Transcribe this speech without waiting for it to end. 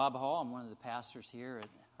Bob Hall. I'm one of the pastors here at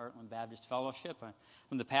Heartland Baptist Fellowship.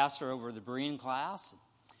 I'm the pastor over the Berean class.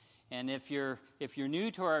 And if you're new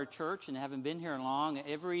to our church and haven't been here long,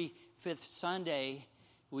 every fifth Sunday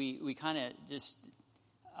we kind of just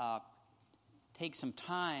take some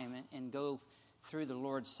time and go through the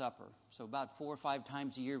Lord's Supper. So about 4 or 5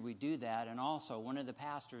 times a year we do that. And also one of the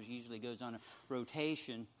pastors usually goes on a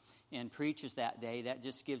rotation and preaches that day. That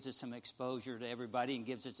just gives us some exposure to everybody and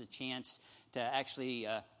gives us a chance to actually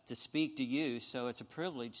to speak to you. So it's a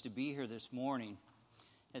privilege to be here this morning.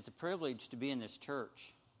 It's a privilege to be in this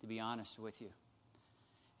church, to be honest with you.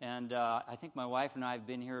 And I think my wife and I have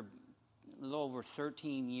been here a little over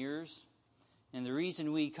 13 years. And the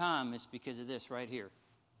reason we come is because of this right here.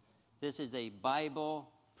 This is a Bible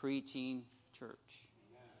preaching church.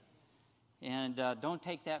 And don't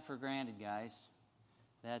take that for granted, guys.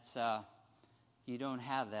 That's you don't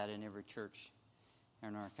have that in every church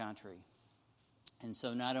in our country. And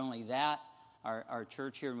so not only that, our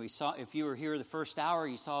church here, and we saw, if you were here the first hour,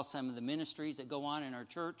 you saw some of the ministries that go on in our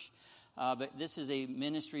church. But this is a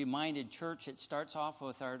ministry-minded church. It starts off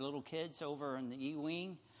with our little kids over in the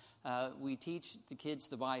E-Wing. We teach the kids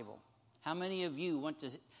the Bible. How many of you went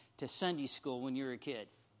to Sunday school when you were a kid?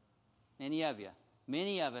 Many of you.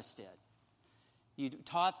 Many of us did.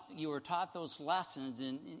 You were taught those lessons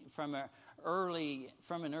from an early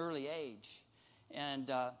age,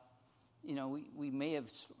 and we may have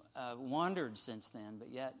wandered since then,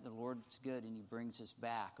 but yet the Lord's good and He brings us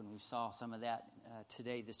back, and we saw some of that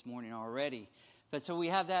today, this morning already. But so we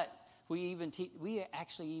have that. We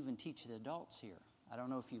actually even teach the adults here. I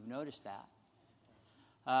don't know if you've noticed that.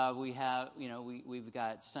 We have, we've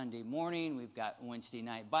got Sunday morning, we've got Wednesday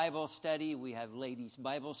night Bible study, we have ladies'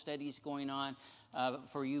 Bible studies going on.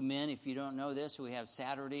 For you men, if you don't know this, we have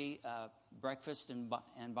Saturday breakfast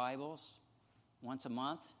and Bibles once a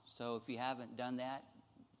month. So if you haven't done that,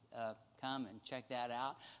 come and check that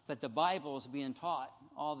out. But the Bible is being taught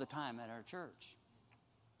all the time at our church.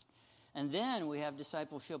 And then we have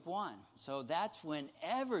Discipleship 1. So that's when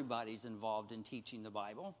everybody's involved in teaching the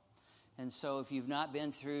Bible. And so if you've not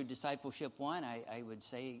been through Discipleship 1, I would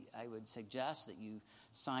suggest that you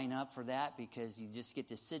sign up for that, because you just get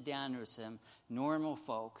to sit down with some normal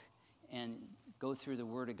folk and go through the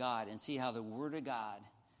Word of God and see how the Word of God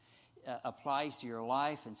applies to your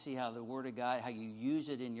life, and see how the Word of God, how you use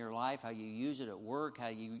it in your life, how you use it at work, how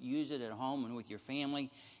you use it at home and with your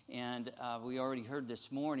family. And we already heard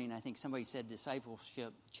this morning, I think somebody said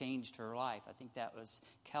discipleship changed her life. I think that was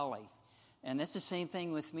Kelly. And that's the same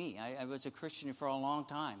thing with me. I was a Christian for a long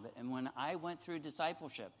time. And when I went through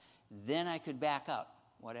discipleship, then I could back up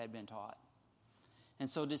what I'd been taught. And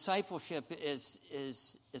so discipleship is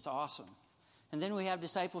awesome. And then we have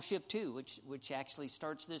Discipleship 2, which actually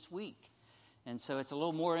starts this week. And so it's a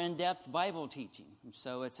little more in-depth Bible teaching.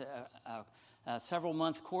 So it's a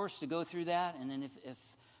several-month course to go through that. And then if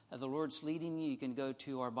the Lord's leading you, you can go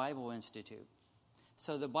to our Bible Institute.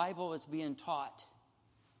 So the Bible is being taught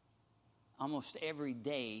almost every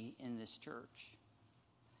day in this church.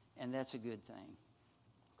 And that's a good thing.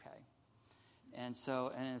 Okay. And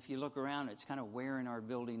if you look around, it's kind of wearing our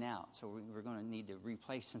building out. So we're going to need to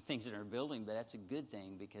replace some things in our building, but that's a good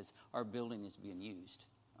thing because our building is being used.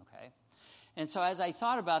 Okay. And so as I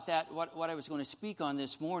thought about that, what I was going to speak on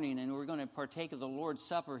this morning, and we're going to partake of the Lord's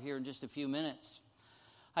Supper here in just a few minutes,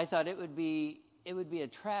 I thought it would be a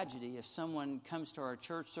tragedy if someone comes to our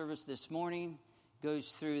church service this morning, goes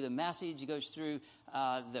through the message, goes through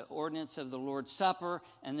the ordinance of the Lord's Supper,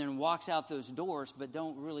 and then walks out those doors, but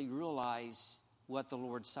don't really realize what the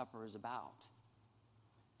Lord's Supper is about,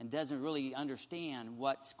 and doesn't really understand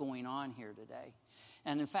what's going on here today.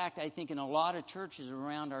 And in fact, I think in a lot of churches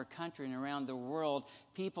around our country and around the world,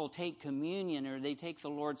 people take communion or they take the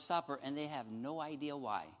Lord's Supper, and they have no idea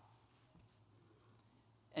why.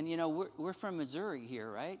 And we're from Missouri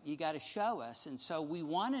here, right? You got to show us, and so we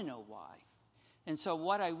want to know why. And so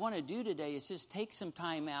what I want to do today is just take some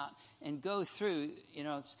time out and go through,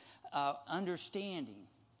 understanding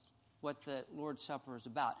what the Lord's Supper is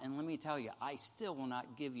about. And let me tell you, I still will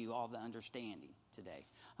not give you all the understanding today.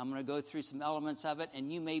 I'm going to go through some elements of it,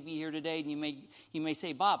 and you may be here today, and you may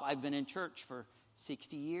say, Bob, I've been in church for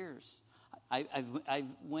 60 years. I've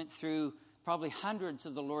went through probably hundreds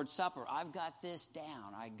of the Lord's Supper. I've got this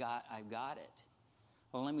down. I've got it.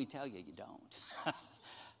 Well, let me tell you, you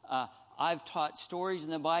don't. I've taught stories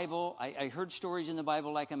in the Bible. I heard stories in the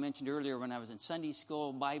Bible, like I mentioned earlier, when I was in Sunday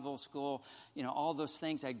school, Bible school, all those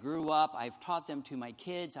things. I grew up. I've taught them to my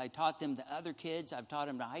kids. I taught them to other kids. I've taught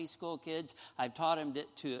them to high school kids. I've taught them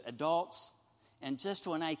to adults. And just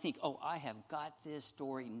when I think, I have got this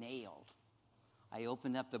story nailed, I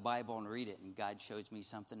open up the Bible and read it, and God shows me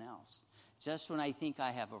something else. Just when I think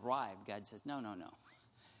I have arrived, God says, no.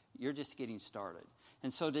 You're just getting started.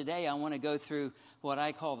 And so today I want to go through what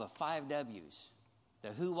I call the 5 W's. The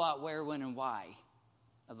who, what, where, when, and why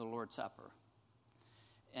of the Lord's Supper.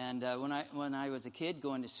 And when I was a kid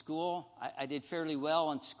going to school, I did fairly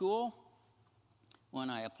well in school when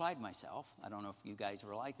I applied myself. I don't know if you guys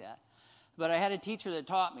were like that. But I had a teacher that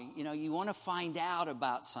taught me, you want to find out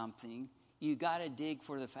about something, you got to dig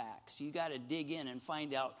for the facts. You got to dig in and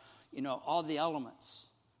find out, all the elements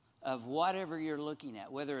of whatever you're looking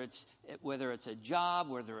at, whether it's a job,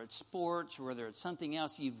 whether it's sports, whether it's something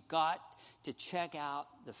else. You've got to check out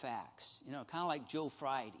the facts. Kind of like Joe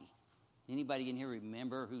Friday. Anybody in here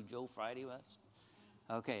remember who Joe Friday was?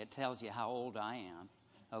 Okay, it tells you how old I am.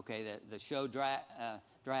 Okay, the show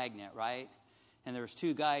Dragnet, right? And there was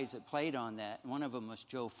 2 guys that played on that. One of them was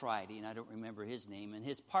Joe Friday, and I don't remember his name. And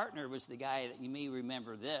his partner was the guy that you may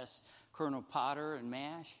remember this, Colonel Potter and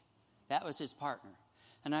MASH. That was his partner.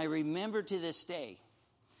 And I remember to this day,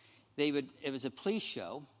 it was a police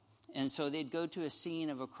show, and so they'd go to a scene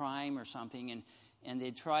of a crime or something, and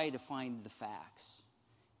they'd try to find the facts.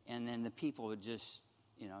 And then the people would just,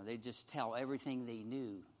 they'd just tell everything they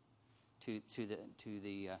knew to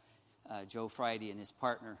the Joe Friday and his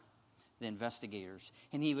partner, the investigators.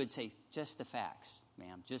 And he would say, just the facts,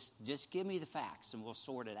 ma'am. Just give me the facts and we'll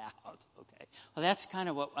sort it out. Okay. Well, that's kind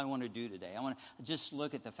of what I want to do today. I want to just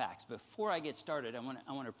look at the facts. Before I get started, I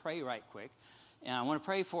want to pray right quick. And I want to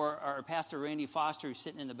pray for our Pastor Randy Foster, who's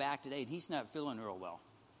sitting in the back today, and he's not feeling real well.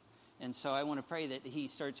 And so I want to pray that he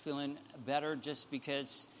starts feeling better, just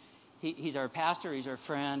because he's our pastor, he's our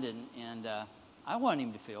friend, and I want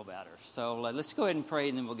him to feel better. So let's go ahead and pray,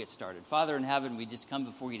 and then we'll get started. Father in heaven, we just come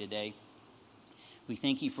before you today. We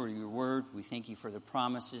thank you for your word. We thank you for the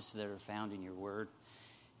promises that are found in your word.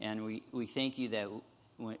 And we thank you that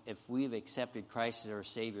if we've accepted Christ as our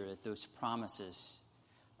Savior, that those promises,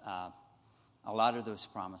 a lot of those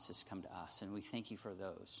promises come to us. And we thank you for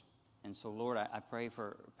those. And so, Lord, I pray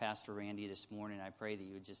for Pastor Randy this morning. I pray that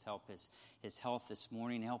you would just help his health this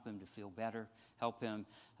morning, help him to feel better, help him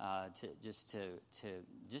to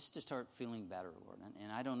start feeling better, Lord.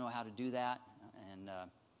 And I don't know how to do that, and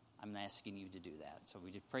I'm asking you to do that. So we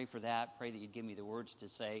just pray for that. Pray that you'd give me the words to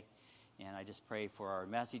say. And I just pray for our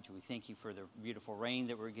message. We thank you for the beautiful rain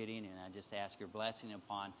that we're getting. And I just ask your blessing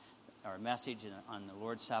upon our message and on the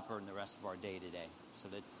Lord's Supper and the rest of our day today. So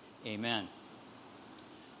that, amen.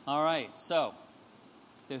 All right. So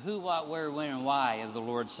the who, what, where, when, and why of the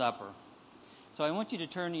Lord's Supper. So I want you to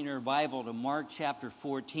turn in your Bible to Mark chapter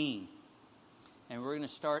 14. And we're going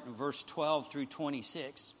to start in verse 12 through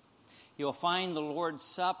 26. You'll find the Lord's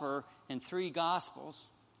Supper in 3 Gospels.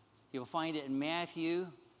 You'll find it in Matthew,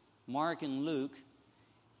 Mark, and Luke.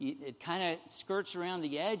 It kind of skirts around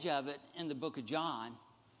the edge of it in the book of John.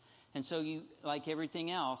 And so you, like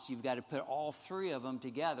everything else, you've got to put all 3 of them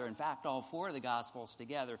together. In fact, all 4 of the Gospels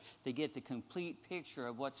together to get the complete picture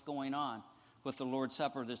of what's going on with the Lord's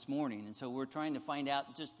Supper this morning. And so we're trying to find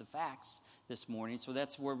out just the facts this morning. So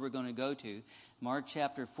that's where we're going to go to. Mark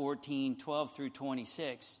chapter 14, 12 through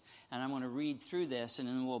 26. And I'm going to read through this, and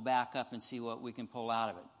then we'll back up and see what we can pull out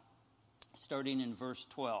of it. Starting in verse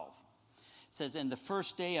 12. It says, "And the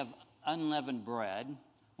first day of unleavened bread,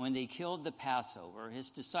 when they killed the Passover,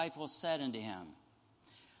 his disciples said unto him,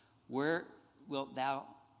 Where wilt thou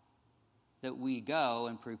that we go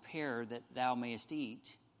and prepare that thou mayest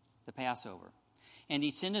eat the Passover? And he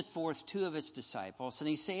sendeth forth 2 of his disciples, and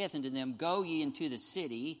he saith unto them, Go ye into the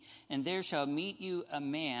city, and there shall meet you a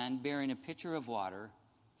man bearing a pitcher of water.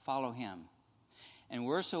 Follow him. And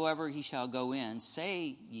wheresoever he shall go in,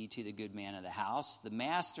 say ye to the good man of the house, The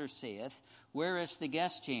master saith, Where is the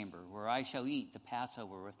guest chamber, where I shall eat the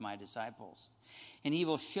Passover with my disciples? And he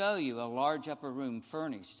will show you a large upper room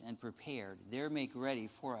furnished and prepared. There make ready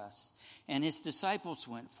for us. And his disciples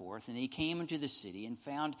went forth, and they came into the city, and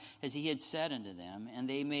found as he had said unto them, and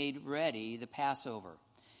they made ready the Passover.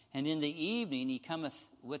 And in the evening he cometh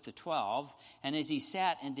with the 12, and as he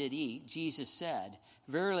sat and did eat, Jesus said,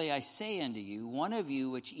 Verily I say unto you, one of you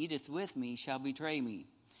which eateth with me shall betray me.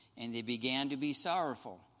 And they began to be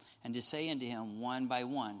sorrowful, and to say unto him one by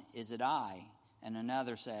one, Is it I? And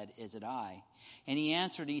another said, Is it I? And he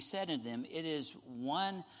answered, he said unto them, It is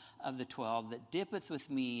one of the 12 that dippeth with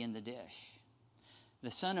me in the dish.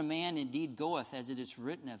 The Son of Man indeed goeth as it is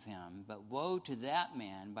written of him, but woe to that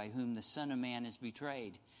man by whom the Son of Man is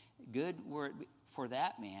betrayed. Good were it for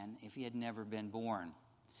that man if he had never been born.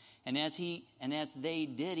 And as they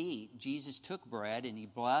did eat, Jesus took bread, and he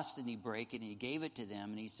blessed, and he brake it, and he gave it to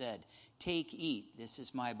them, and he said, Take, eat, this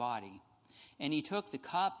is my body. And he took the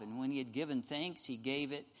cup, and when he had given thanks, he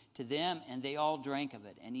gave it to them, and they all drank of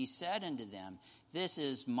it. And he said unto them, This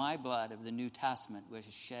is my blood of the New Testament, which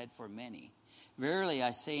is shed for many. Verily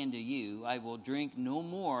I say unto you, I will drink no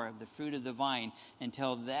more of the fruit of the vine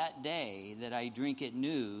until that day that I drink it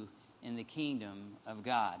new in the kingdom of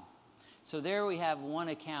God. So there we have one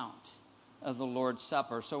account of the Lord's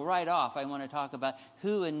Supper. So right off, I want to talk about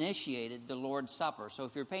who initiated the Lord's Supper. So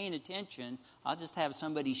if you're paying attention, I'll just have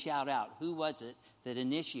somebody shout out, who was it that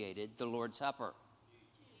initiated the Lord's Supper?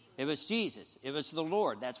 It was Jesus. It was the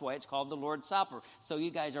Lord. That's why it's called the Lord's Supper. So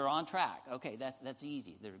you guys are on track. Okay, that's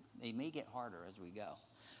easy. They may get harder as we go.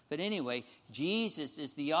 But anyway, Jesus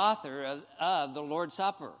is the author of the Lord's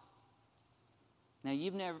Supper. Now,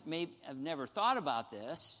 I've never thought about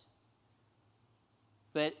this,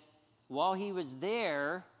 but while he was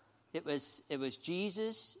there, it was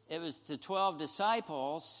Jesus, it was the 12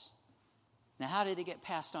 disciples. Now, how did it get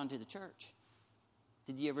passed on to the church?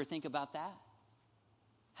 Did you ever think about that?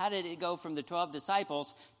 How did it go from the 12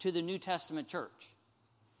 disciples to the New Testament church?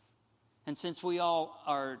 And since we all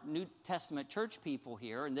are New Testament church people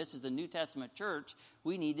here, and this is the New Testament church,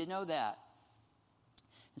 we need to know that.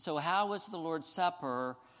 And so how was the Lord's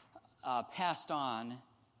Supper passed on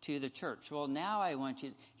to the church? Well, now I want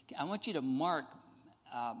you to mark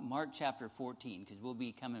chapter 14, because we'll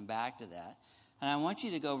be coming back to that. And I want you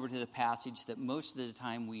to go over to the passage that most of the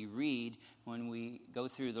time we read when we go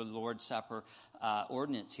through the Lord's Supper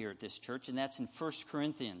ordinance here at this church, and that's in 1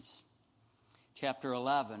 Corinthians chapter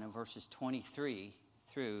 11 and verses 23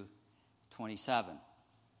 through 27.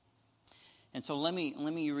 And so let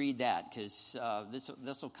me read that, because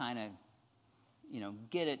this will kind of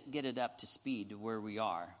get it up to speed to where we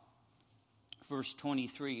are. Verse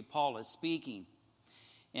 23, Paul is speaking.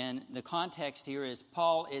 And the context here is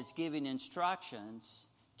Paul is giving instructions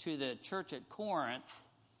to the church at Corinth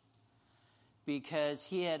because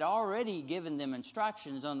he had already given them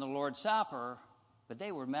instructions on the Lord's Supper, but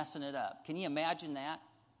they were messing it up. Can you imagine that?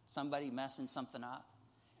 Somebody messing something up?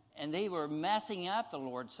 And they were messing up the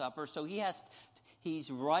Lord's Supper, so he's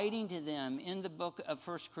writing to them in the book of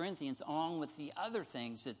 1 Corinthians along with the other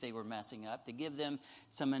things that they were messing up to give them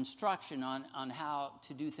some instruction on how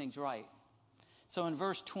to do things right. So in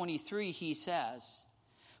verse 23 he says,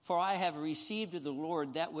 For I have received of the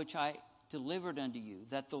Lord that which I delivered unto you,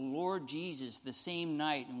 that the Lord Jesus, the same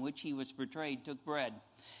night in which he was betrayed, took bread.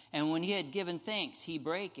 And when he had given thanks, he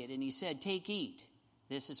brake it, and he said, Take, eat.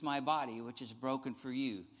 This is my body, which is broken for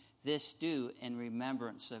you. This do in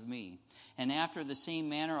remembrance of me. And after the same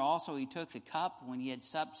manner also he took the cup when he had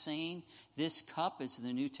supped, saying, This cup is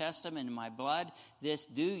the New Testament in my blood. This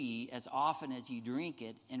do ye as often as ye drink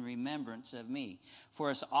it in remembrance of me.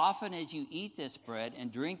 For as often as you eat this bread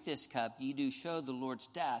and drink this cup, ye do show the Lord's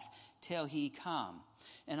death till he come.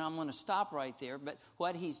 And I'm going to stop right there. But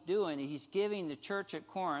what he's doing, he's giving the church at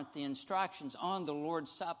Corinth the instructions on the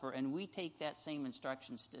Lord's Supper. And we take that same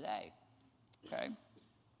instructions today. Okay?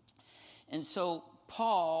 And so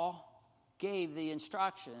Paul gave the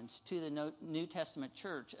instructions to the New Testament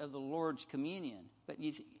church of the Lord's communion. But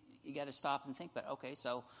you got to stop and think, but okay,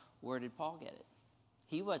 so where did Paul get it?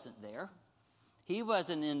 He wasn't there. He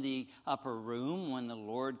wasn't in the upper room when the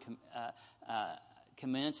Lord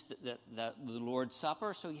commenced the Lord's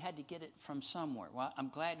Supper, so he had to get it from somewhere. Well, I'm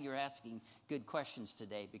glad you're asking good questions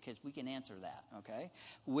today because we can answer that, okay?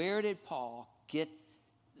 Where did Paul get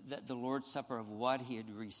the Lord's Supper of what he had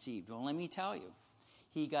received? Well, let me tell you.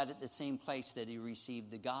 He got it the same place that he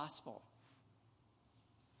received the gospel.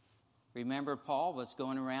 Remember, Paul was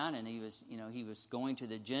going around and he was going to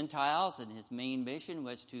the Gentiles, and his main mission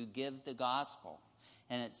was to give the gospel.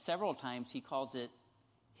 And at several times he calls it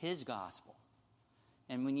his gospel.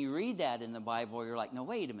 And when you read that in the Bible, you're like, no,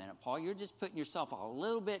 wait a minute, Paul, you're just putting yourself a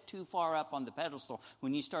little bit too far up on the pedestal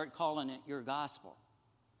when you start calling it your gospel.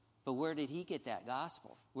 But where did he get that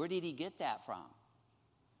gospel? Where did he get that from?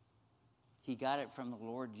 He got it from the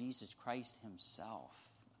Lord Jesus Christ himself,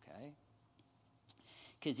 okay?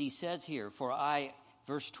 Because he says here,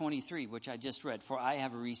 verse 23, which I just read, for I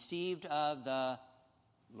have received of the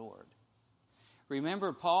Lord.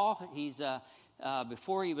 Remember Paul,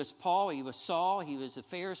 before he was Paul, he was Saul. He was a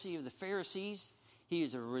Pharisee of the Pharisees. He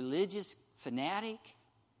was a religious fanatic.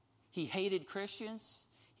 He hated Christians.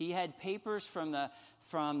 He had papers from the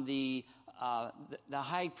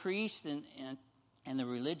high priest and the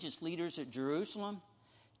religious leaders at Jerusalem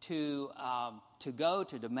to go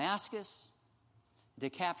to Damascus to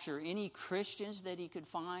capture any Christians that he could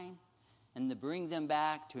find and to bring them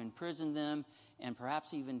back, to imprison them, and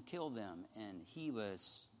perhaps even kill them. And he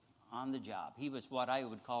was on the job. He was what I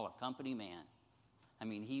would call a company man. I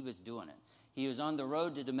mean, he was doing it. He was on the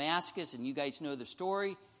road to Damascus, and you guys know the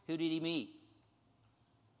story. Who did he meet?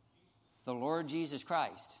 The Lord Jesus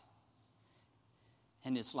Christ.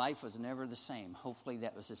 And his life was never the same. Hopefully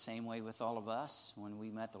that was the same way with all of us. When we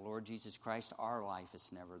met the Lord Jesus Christ, our life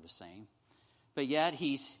is never the same. But yet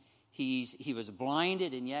he was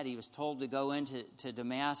blinded, and yet he was told to go into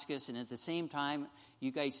Damascus. And at the same time,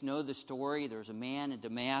 you guys know the story. There's a man in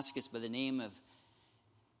Damascus by the name of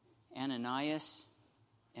Ananias.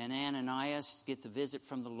 And Ananias gets a visit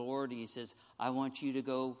from the Lord. And he says, I want you to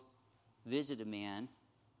go visit a man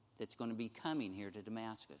that's going to be coming here to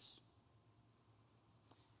Damascus.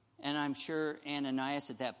 And I'm sure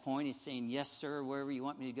Ananias at that point is saying, yes, sir, wherever you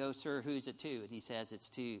want me to go, sir, who's it to? And he says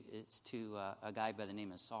it's to a guy by the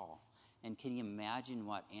name of Saul. And can you imagine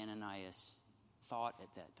what Ananias thought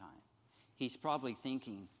at that time? He's probably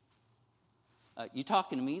thinking, you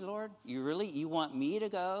talking to me, Lord? You want me to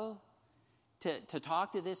go to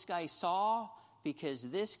talk to this guy Saul? Because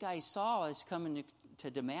this guy Saul is coming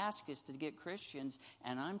to Damascus to get Christians,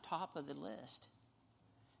 and I'm top of the list.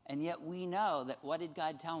 And yet we know that what did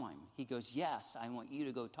God tell him? He goes, yes, I want you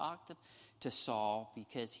to go talk to Saul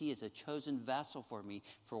because he is a chosen vessel for me,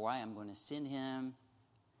 for why I'm going to send him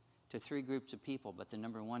to 3 groups of people. But the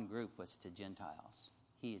number 1 group was to Gentiles.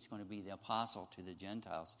 He is going to be the apostle to the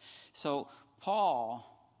Gentiles. So Paul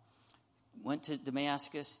went to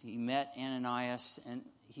Damascus. He met Ananias, and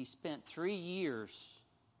he spent 3 years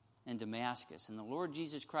in Damascus. And the Lord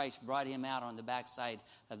Jesus Christ brought him out on the backside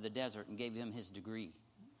of the desert and gave him his degree.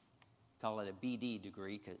 Call it a BD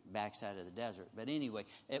degree, backside of the desert. But anyway,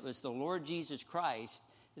 it was the Lord Jesus Christ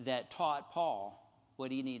that taught Paul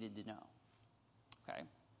what he needed to know. Okay?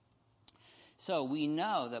 So we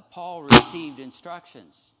know that Paul received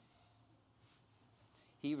instructions.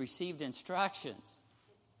 He received instructions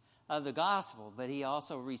of the gospel, but he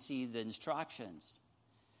also received the instructions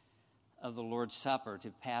of the Lord's Supper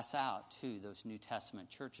to pass out to those New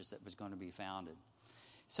Testament churches that was going to be founded.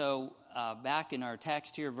 So back in our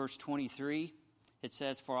text here, verse 23, it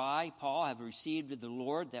says, for I, Paul, have received of the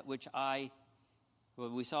Lord that which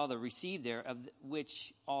we saw the receive there, of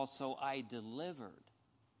which also I delivered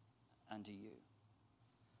unto you.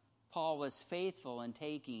 Paul was faithful in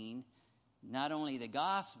taking not only the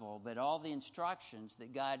gospel, but all the instructions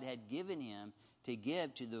that God had given him to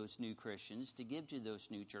give to those new Christians, to give to those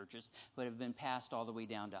new churches, but have been passed all the way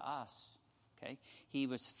down to us. Okay? He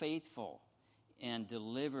was faithful and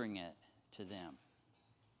delivering it to them.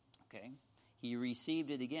 Okay? He received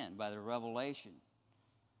it again by the revelation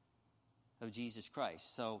of Jesus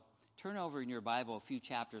Christ. So turn over in your Bible a few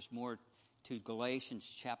chapters more to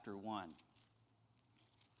Galatians chapter 1.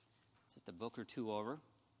 It's just a book or 2 over.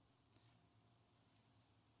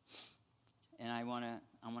 And I want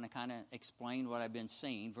to kind of explain what I've been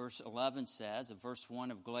saying. Verse 11 says, verse 1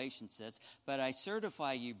 of Galatians says, but I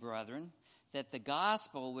certify you, brethren, that the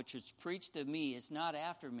gospel which is preached of me is not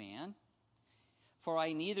after man. For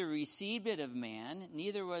I neither received it of man,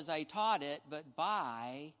 neither was I taught it, but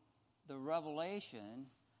by the revelation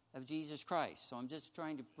of Jesus Christ. So I'm just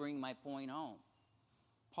trying to bring my point home.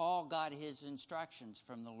 Paul got his instructions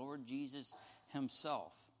from the Lord Jesus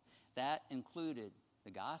himself. That included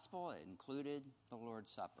the gospel, it included the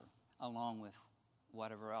Lord's Supper, along with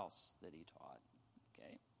whatever else that he taught.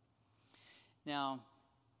 Okay? Now,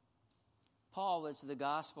 Paul was the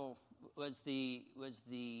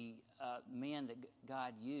man that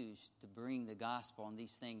God used to bring the gospel and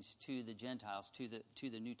these things to the Gentiles, to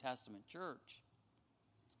the New Testament church.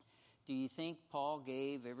 Do you think Paul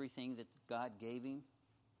gave everything that God gave him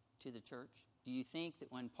to the church? Do you think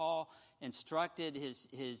that when Paul instructed his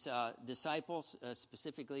disciples,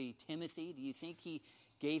 specifically Timothy, do you think he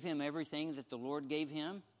gave him everything that the Lord gave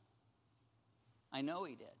him? I know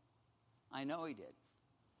he did.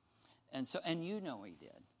 And you know he did.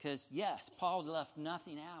 Because, yes, Paul left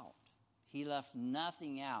nothing out. He left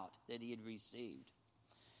nothing out that he had received.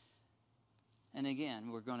 And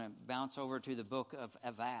again, we're going to bounce over to the book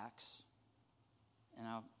of Acts. And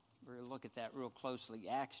we're going to look at that real closely.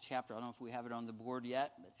 Acts chapter, I don't know if we have it on the board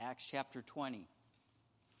yet, but Acts chapter 20.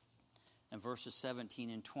 And verses 17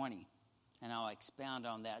 and 20. And I'll expound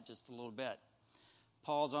on that just a little bit.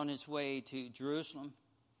 Paul's on his way to Jerusalem.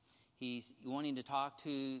 He's wanting to talk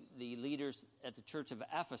to the leaders at the church of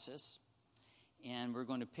Ephesus. And we're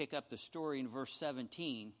going to pick up the story in verse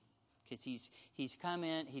 17. Because he's come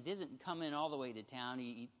in. He doesn't come in all the way to town.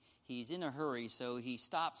 He's in a hurry. So he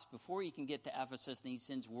stops before he can get to Ephesus. And he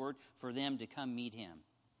sends word for them to come meet him.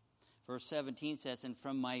 Verse 17 says, and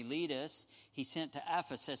from Miletus he sent to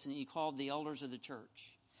Ephesus. And he called the elders of the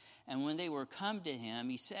church. And when they were come to him,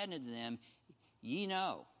 he said unto them, ye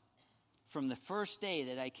know, from the first day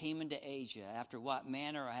that I came into Asia, after what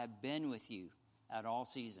manner I have been with you at all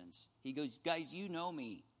seasons. He goes, guys, you know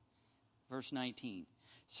me. Verse 19.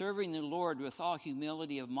 Serving the Lord with all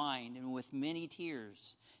humility of mind and with many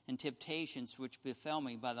tears and temptations which befell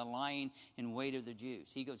me by the lying in wait of the Jews.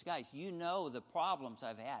 He goes, guys, you know the problems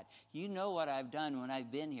I've had. You know what I've done when I've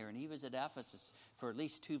been here. And he was at Ephesus for at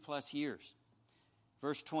least 2+ years.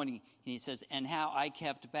 Verse 20, he says, and how I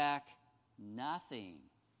kept back nothing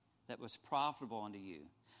that was profitable unto you,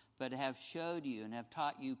 but have showed you and have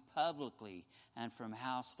taught you publicly and from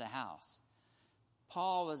house to house.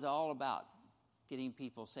 Paul was all about getting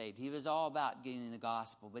people saved. He was all about getting the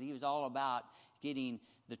gospel, but he was all about getting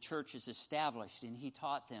the churches established, and he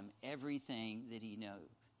taught them everything that he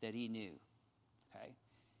knew. Okay?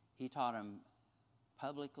 He taught them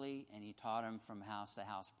publicly, and he taught them from house to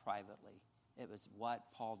house privately. It was what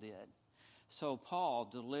Paul did. So Paul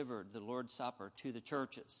delivered the Lord's Supper to the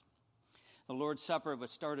churches. The Lord's Supper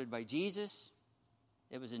was started by Jesus.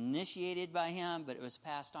 It was initiated by him, but it was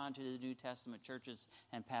passed on to the New Testament churches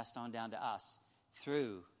and passed on down to us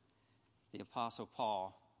through the Apostle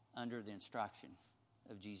Paul under the instruction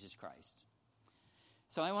of Jesus Christ.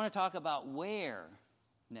 So I want to talk about where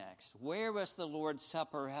next. Where was the Lord's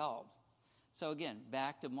Supper held? So again,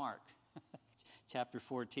 back to Mark chapter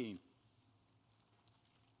 14.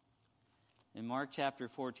 In Mark chapter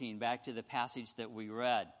 14, back to the passage that we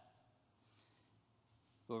read.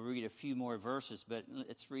 We'll read a few more verses, but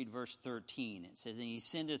let's read verse 13. It says, and he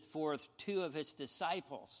sendeth forth 2 of his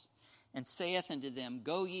disciples, and saith unto them,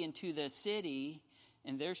 go ye into the city,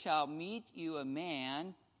 and there shall meet you a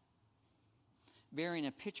man bearing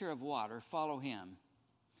a pitcher of water. Follow him.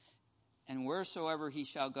 And wheresoever he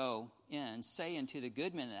shall go in, say unto the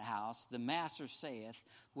goodman of the house, the master saith,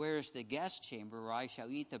 where is the guest chamber where I shall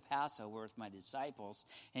eat the Passover with my disciples?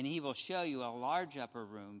 And he will show you a large upper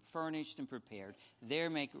room, furnished and prepared. There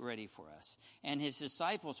make it ready for us. And his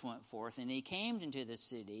disciples went forth, and he came into the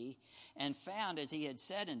city, and found as he had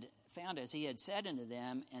said unto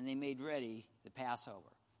them, and they made ready the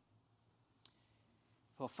Passover.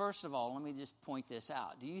 Well, first of all, let me just point this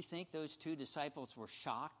out. Do you think those 2 disciples were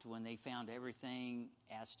shocked when they found everything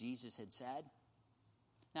as Jesus had said?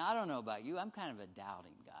 Now, I don't know about you. I'm kind of a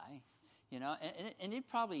doubting guy, and it'd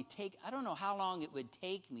probably take, I don't know how long it would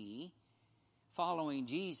take me following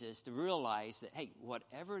Jesus to realize that, hey,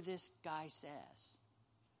 whatever this guy says,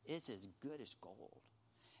 it's as good as gold.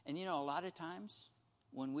 And, a lot of times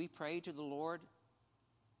when we pray to the Lord,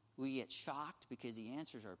 we get shocked because he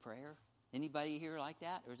answers our prayer. Anybody here like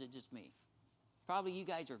that, or is it just me? Probably you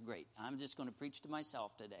guys are great. I'm just going to preach to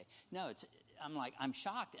myself today. No, I'm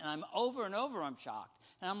shocked, and I'm shocked.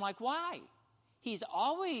 And I'm like, why? He's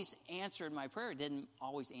always answered my prayer. Didn't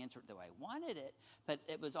always answer it the way I wanted it, but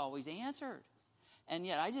it was always answered. And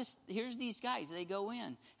yet here's these guys, they go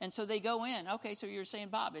in. And so they go in. Okay, so you're saying,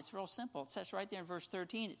 Bob, it's real simple. It says right there in verse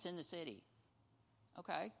 13, it's in the city.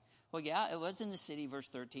 Okay. Well, yeah, it was in the city, verse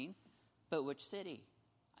 13. But which city?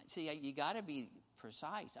 See, you got to be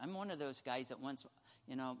precise. I'm one of those guys that wants,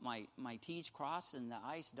 my T's crossed and the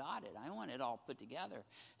I's dotted. I want it all put together.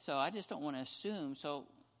 So I just don't want to assume. So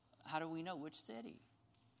how do we know which city?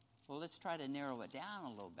 Well, let's try to narrow it down a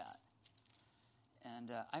little bit.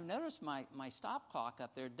 And I've noticed my stop clock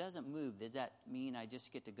up there doesn't move. Does that mean I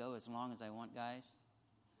just get to go as long as I want, guys?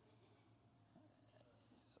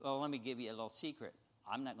 Well, let me give you a little secret.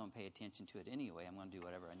 I'm not going to pay attention to it anyway. I'm going to do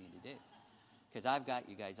whatever I need to do, because I've got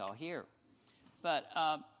you guys all here. But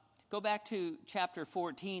go back to chapter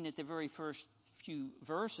 14 at the very first few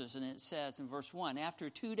verses, and it says in verse 1, after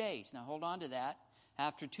 2 days, now hold on to that,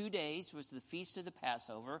 after 2 days was the feast of the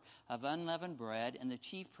Passover of unleavened bread, and the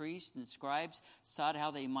chief priests and the scribes sought how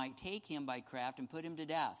they might take him by craft and put him to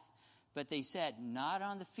death. But they said, not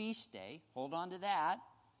on the feast day, hold on to that,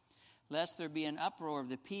 lest there be an uproar of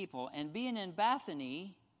the people. And being in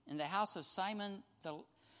Bethany, in the house of Simon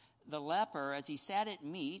the leper, as he sat at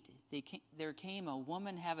meat, there came a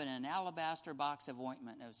woman having an alabaster box of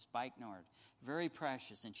ointment of spikenard, very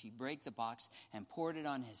precious, and she brake the box and poured it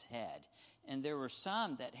on his head. And there were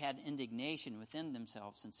some that had indignation within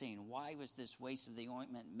themselves, and saying, why was this waste of the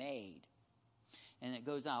ointment made? And it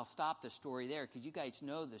goes on. I'll stop the story there because you guys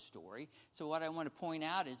know the story. So what I want to point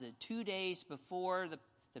out is that 2 days before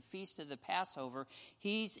the feast of the Passover,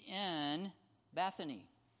 he's in Bethany.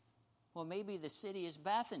 Well, maybe the city is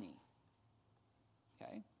Bethany.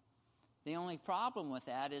 Okay? The only problem with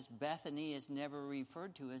that is Bethany is never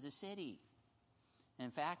referred to as a city.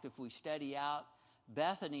 In fact, if we study out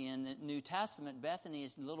Bethany in the New Testament, Bethany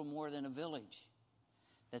is little more than a village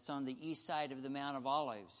that's on the east side of the Mount of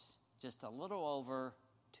Olives, just a little over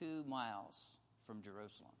 2 miles from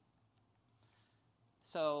Jerusalem.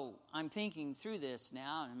 So I'm thinking through this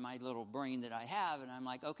now in my little brain that I have, and I'm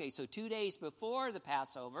like, okay, so 2 days before the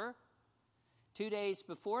Passover, 2 days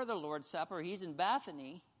before the Lord's Supper, he's in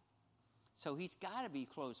Bethany, so he's got to be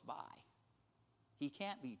close by. He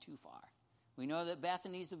can't be too far. We know that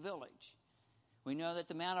Bethany's a village. We know that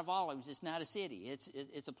the Mount of Olives is not a city.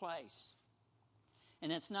 It's a place.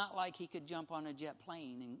 And it's not like he could jump on a jet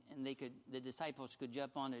plane and the disciples could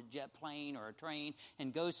jump on a jet plane or a train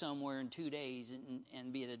and go somewhere in 2 days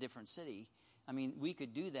and be at a different city. I mean, we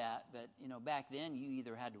could do that, but, back then you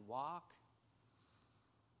either had to walk,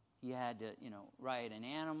 you had to, ride an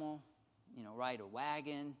animal, ride a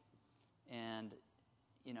wagon, and,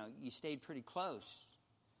 you stayed pretty close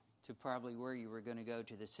to probably where you were going to go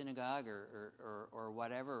to the synagogue or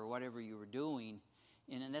whatever you were doing.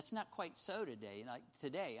 And that's not quite so today. Like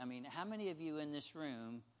today, I mean, how many of you in this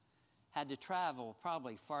room had to travel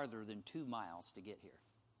probably farther than 2 miles to get here?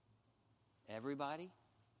 Everybody?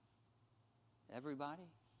 Everybody?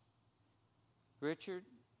 Richard?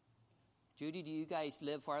 Judy, do you guys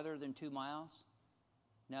live farther than 2 miles?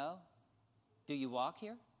 No? Do you walk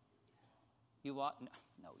here? You walk?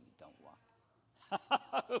 No, you don't walk.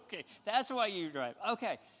 Okay, that's why you drive.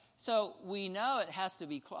 Okay, so we know it has to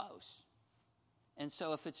be close. And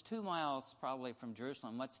so if it's 2 miles probably from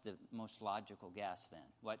Jerusalem, what's the most logical guess then?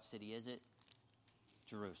 What city is it?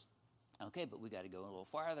 Jerusalem. Okay, but we got to go a little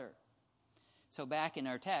farther. So back in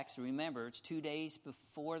our text, remember, it's 2 days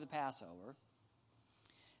before the Passover.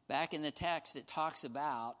 Back in the text, it talks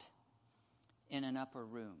about in an upper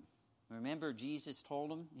room. Remember, Jesus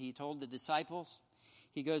told them, he told the disciples,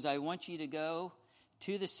 he goes, I want you to go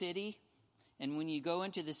to the city, and when you go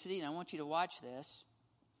into the city, and I want you to watch this,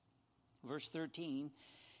 verse 13,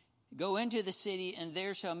 go into the city, and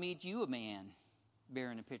there shall meet you a man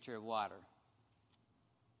bearing a pitcher of water.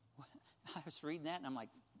 I was reading that, and I'm like,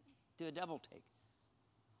 do a double take.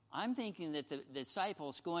 I'm thinking that the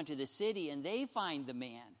disciples go into the city, and they find the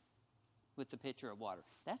man with the pitcher of water.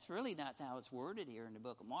 That's really not how it's worded here in the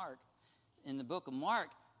book of Mark. In the book of Mark,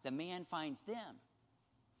 the man finds them.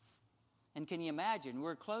 And can you imagine,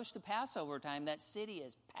 we're close to Passover time, that city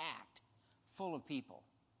is packed full of people.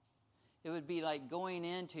 It would be like going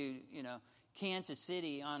into, Kansas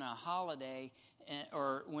City on a holiday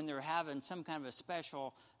or when they're having some kind of a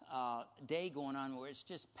special day going on where it's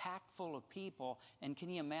just packed full of people. And can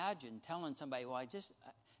you imagine telling somebody, well,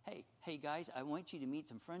 hey guys, I want you to meet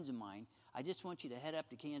some friends of mine. I just want you to head up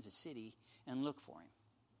to Kansas City and look for him.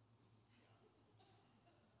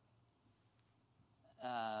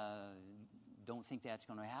 Don't think that's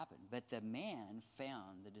going to happen. But the man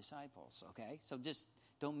found the disciples, okay? So just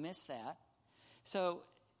don't miss that. So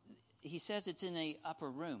he says it's in a upper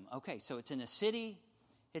room. Okay, so it's in a city.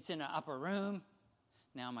 It's in an upper room.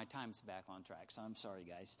 Now my time's back on track, so I'm sorry,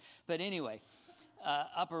 guys. But anyway,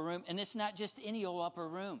 upper room. And it's not just any old upper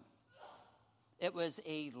room. It was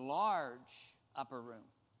a large upper room.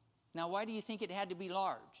 Now, why do you think it had to be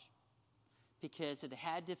large? Because it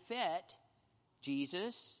had to fit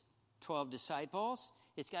Jesus, 12 disciples.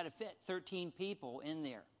 It's got to fit 13 people in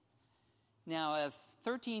there. Now, if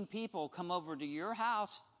 13 people come over to your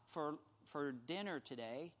house for dinner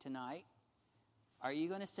tonight, are you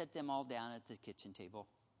going to sit them all down at the kitchen table?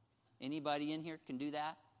 Anybody in here can do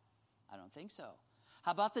that? I don't think so.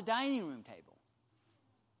 How about the dining room table?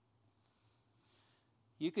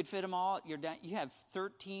 You could fit them all. You have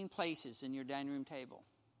 13 places in your dining room table.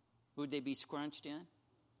 Would they be scrunched in?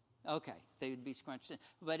 Okay, they would be scrunched in.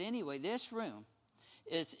 But anyway, this room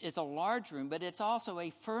is a large room, but it's also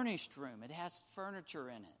a furnished room. It has furniture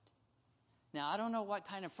in it. Now, I don't know what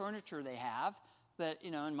kind of furniture they have, but,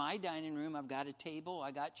 in my dining room, I've got a table,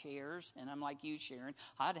 I got chairs, and I'm like you, Sharon.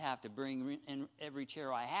 I'd have to bring in every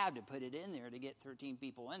chair I have to put it in there to get 13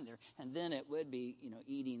 people in there, and then it would be,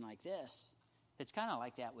 eating like this. It's kind of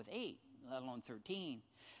like that with 8, let alone 13.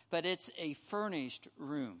 But it's a furnished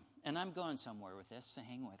room. And I'm going somewhere with this, so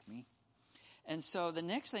hang with me. And so the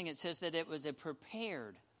next thing it says that it was a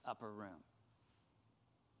prepared upper room.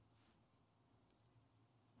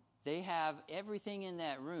 They have everything in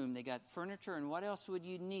that room. They got furniture, and what else would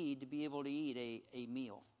you need to be able to eat a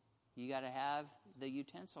meal? You got to have the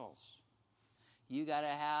utensils. You got to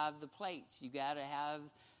have the plates. You got to have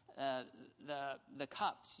the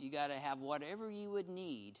cups. You got to have whatever you would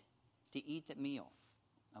need to eat the meal.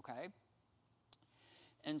 Okay?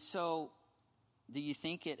 And so, do you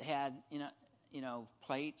think it had,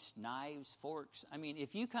 plates, knives, forks? I mean,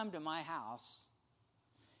 if you come to my house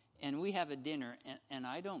and we have a dinner and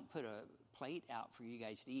I don't put a plate out for you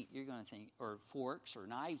guys to eat, you're going to think, or forks or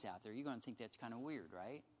knives out there, you're going to think that's kind of weird,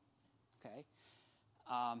 right? Okay.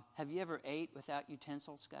 Have you ever ate without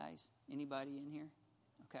utensils, guys? Anybody in here?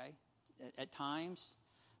 okay, at times,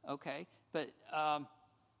 okay. But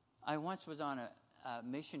I once was on a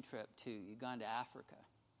mission trip to Uganda, Africa,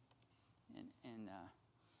 and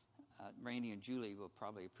Randy and Julie will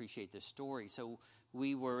probably appreciate this story. So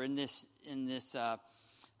we were in this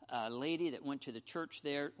lady that went to the church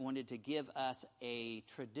there wanted to give us a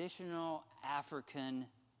traditional African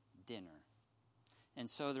dinner. And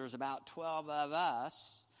so there was about 12 of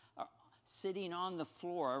us sitting on the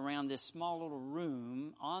floor around this small little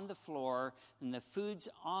room on the floor, and the food's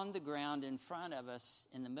on the ground in front of us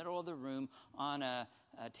in the middle of the room on a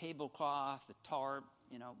tablecloth, a tarp,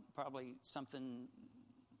 probably something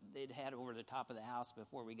they'd had over the top of the house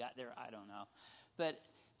before we got there. I don't know. But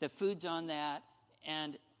the food's on that,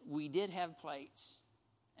 and we did have plates.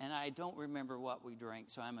 And I don't remember what we drank,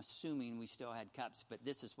 so I'm assuming we still had cups. But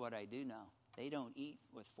this is what I do know. They don't eat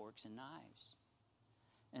with forks and knives.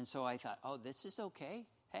 And so I thought, oh, this is okay.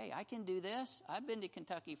 Hey, I can do this. I've been to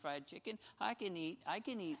Kentucky Fried Chicken. I can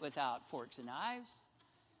eat without forks and knives.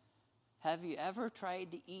 Have you ever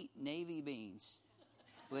tried to eat navy beans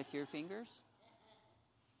with your fingers?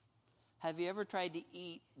 Have you ever tried to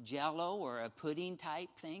eat Jell-O or a pudding type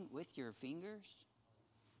thing with your fingers?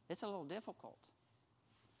 It's a little difficult.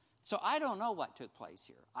 So I don't know what took place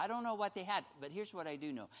here. I don't know what they had, but here's what I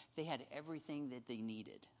do know. They had everything that they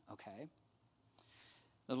needed, okay?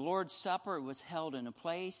 The Lord's Supper was held in a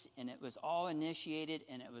place, and it was all initiated,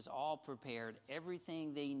 and it was all prepared.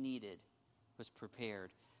 Everything they needed was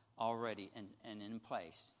prepared already and in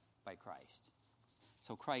place by Christ.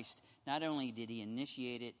 So Christ, not only did he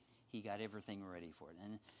initiate it, he got everything ready for it.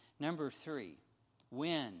 And number 3,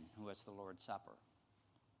 when was the Lord's Supper?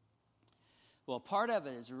 Well, part of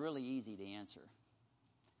it is really easy to answer.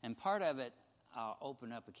 And part of it, I'll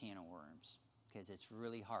open up a can of worms because it's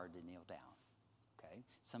really hard to nail down. Okay?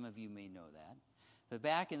 Some of you may know that. But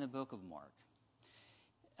back in the book of Mark,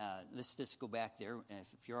 let's just go back there.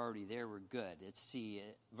 If you're already there, we're good. Let's see,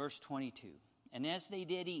 verse 22. And as they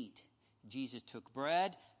did eat, Jesus took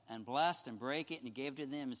bread and blessed and brake it and gave to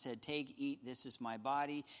them and said, "Take, eat, this is my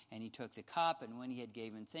body." And he took the cup, and when he had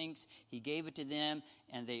given thanks, he gave it to them,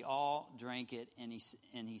 and they all drank it. And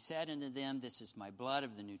he said unto them, "This is my blood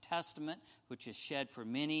of the New Testament, which is shed for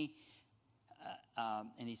many."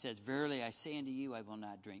 And he says, "Verily I say unto you, I will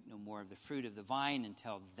not drink no more of the fruit of the vine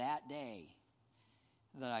until that day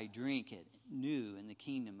that I drink it new in the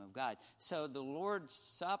kingdom of God." So the Lord's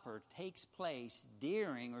Supper takes place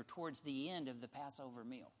during or towards the end of the Passover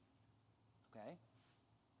meal. Okay?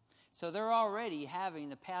 So they're already having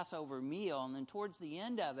the Passover meal, and then towards the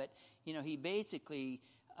end of it, he basically,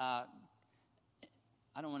 I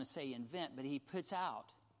don't want to say invent, but he puts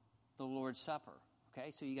out the Lord's Supper.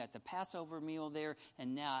 Okay, so you got the Passover meal there,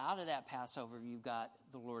 and now out of that Passover, you've got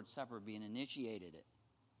the Lord's Supper being initiated.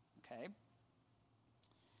 Okay?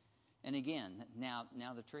 And again, now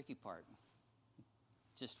the tricky part,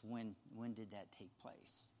 just when did that take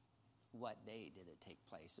place? What day did it take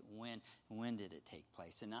place? When did it take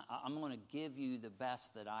place? And I'm going to give you the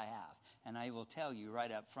best that I have. And I will tell you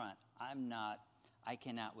right up front, I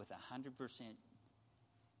cannot with 100%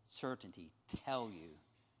 certainty tell you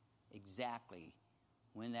exactly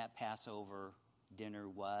when that Passover dinner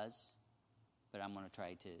was, but I'm going to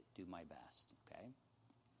try to do my best, okay?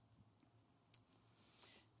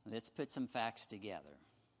 Let's put some facts together.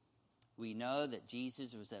 We know that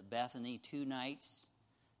Jesus was at Bethany 2 nights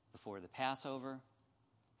before the Passover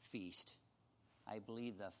feast. I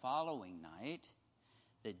believe the following night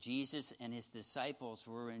that Jesus and his disciples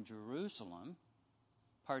were in Jerusalem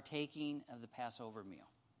partaking of the Passover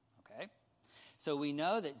meal. Okay? So we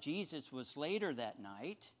know that Jesus was later that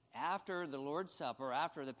night, after the Lord's Supper,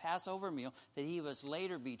 after the Passover meal, that he was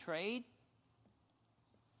later betrayed.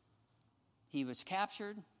 He was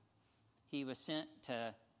captured. He was sent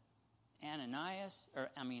to Annas. I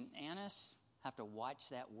have to watch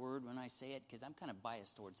that word when I say it because I'm kind of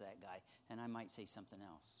biased towards that guy, and I might say something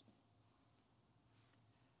else.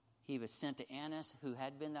 He was sent to Annas, who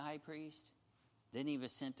had been the high priest. Then he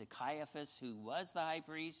was sent to Caiaphas, who was the high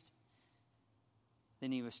priest.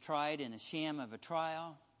 Then he was tried in a sham of a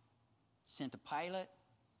trial, sent to Pilate.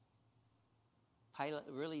 Pilate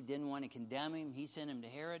really didn't want to condemn him. He sent him to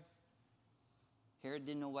Herod. Herod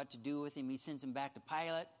didn't know what to do with him. He sends him back to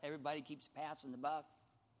Pilate. Everybody keeps passing the buck.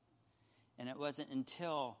 And it wasn't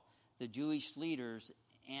until the Jewish leaders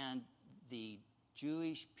and the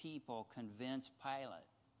Jewish people convinced Pilate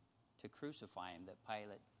to crucify him that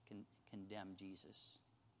Pilate condemned Jesus.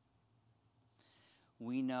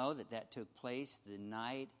 We know that took place the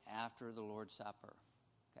night after the Lord's Supper.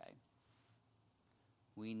 Okay?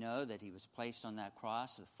 We know that he was placed on that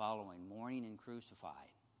cross the following morning and crucified.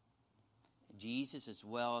 Jesus as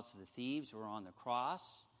well as the thieves were on the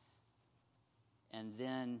cross. And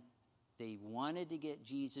then they wanted to get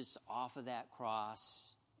Jesus off of that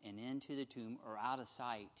cross and into the tomb or out of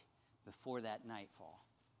sight before that nightfall.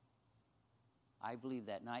 I believe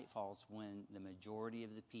that nightfall is when the majority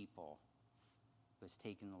of the people was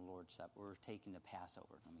taking the Lord's Supper, or taking the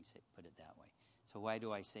Passover. Let me put it that way. So why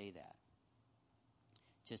do I say that?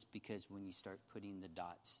 Just because when you start putting the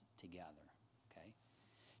dots together, okay?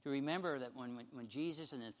 To remember that when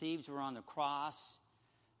Jesus and the thieves were on the cross,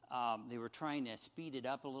 they were trying to speed it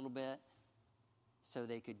up a little bit so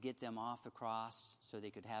they could get them off the cross, so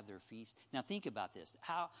they could have their feast. Now think about this: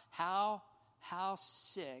 how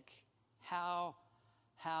sick, how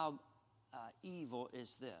evil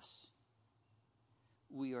is this?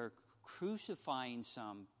 We are crucifying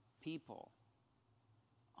some people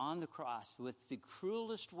on the cross with the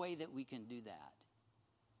cruelest way that we can do that.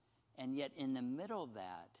 And yet in the middle of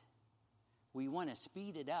that, we want to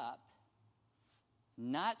speed it up,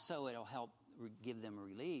 not so it'll help give them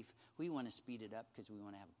relief. We want to speed it up because we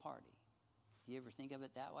want to have a party. Do you ever think of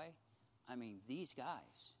it that way? I mean, these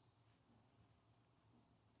guys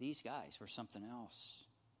were something else.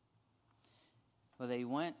 Well, they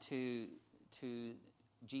went to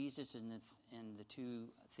Jesus and the two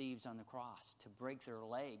thieves on the cross to break their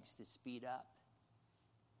legs to speed up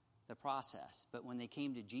the process. But when they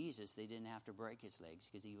came to Jesus, they didn't have to break his legs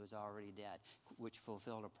because he was already dead, which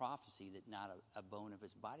fulfilled a prophecy that not a bone of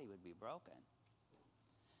his body would be broken.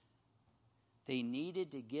 They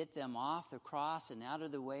needed to get them off the cross and out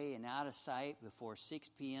of the way and out of sight before 6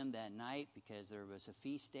 p.m. that night because there was a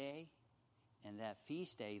feast day. And that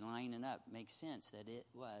feast day lining up makes sense that it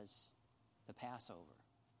was the Passover.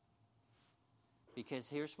 Because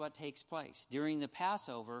here's what takes place. During the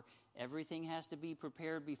Passover, everything has to be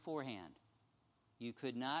prepared beforehand. You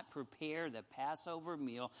could not prepare the Passover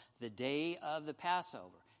meal the day of the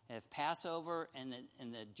Passover. If Passover and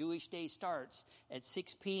the Jewish day starts at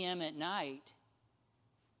 6 p.m. at night,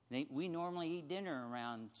 we normally eat dinner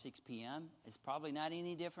around 6 p.m. It's probably not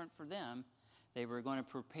any different for them. They were going to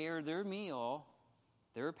prepare their meal,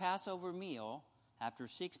 their Passover meal, after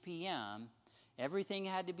 6 p.m. Everything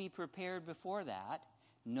had to be prepared before that.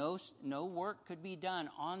 No work could be done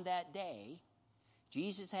on that day.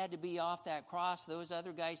 Jesus had to be off that cross. Those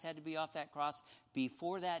other guys had to be off that cross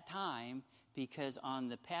before that time, because on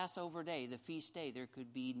the Passover day, the feast day, there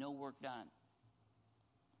could be no work done.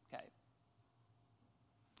 Okay.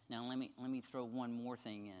 Now let me throw one more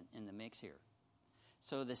thing in the mix here.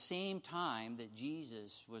 So the same time that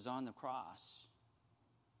Jesus was on the cross,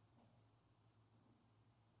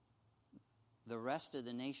 the rest of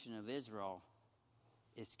the nation of Israel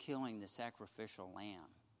is killing the sacrificial lamb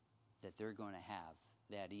that they're going to have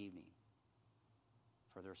that evening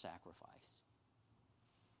for their sacrifice.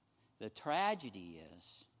 The tragedy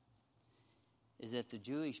is that the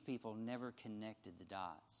Jewish people never connected the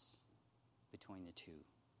dots between the two.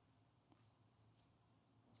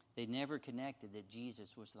 They never connected that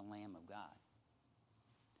Jesus was the Lamb of God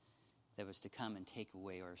that was to come and take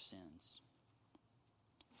away our sins.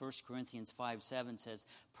 1 Corinthians 5:7 says,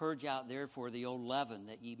 "Purge out therefore the old leaven,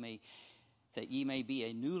 that ye may be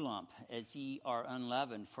a new lump, as ye are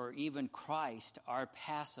unleavened. For even Christ, our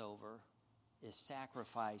Passover, is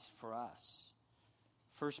sacrificed for us."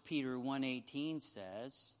 1 Peter 1:18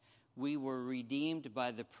 says, "We were redeemed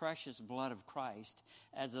by the precious blood of Christ,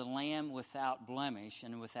 as a lamb without blemish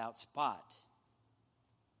and without spot."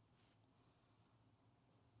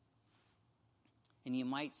 And you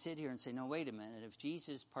might sit here and say, no, wait a minute. If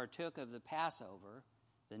Jesus partook of the Passover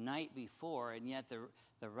the night before, and yet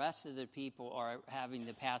the rest of the people are having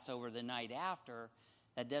the Passover the night after,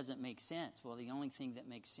 that doesn't make sense. Well, the only thing that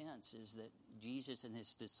makes sense is that Jesus and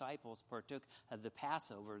his disciples partook of the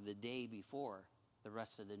Passover the day before the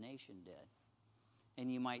rest of the nation did.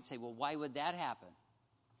 And you might say, well, why would that happen?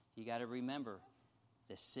 You got to remember,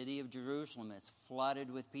 the city of Jerusalem is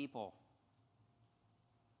flooded with people.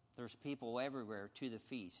 There's people everywhere to the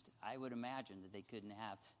feast. I would imagine that they couldn't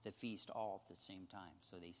have the feast all at the same time,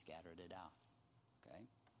 so they scattered it out. Okay?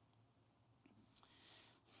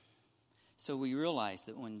 So we realize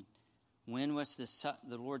that when was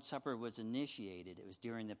the Lord's Supper was initiated, it was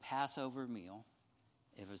during the Passover meal.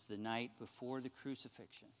 It was the night before the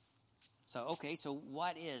crucifixion. So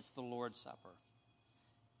what is the Lord's Supper?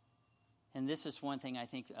 And this is one thing I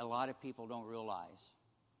think a lot of people don't realize.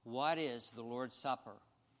 What is the Lord's Supper?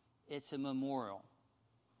 It's a memorial.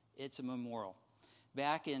 It's a memorial.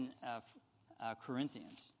 Back in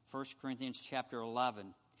Corinthians, 1 Corinthians chapter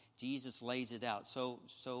 11, Jesus lays it out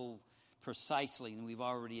so precisely, and we've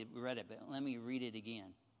already read it, but let me read it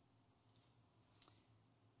again.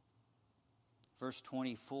 Verse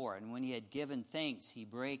 24, and when he had given thanks, he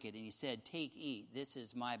brake it, and he said, take, eat, this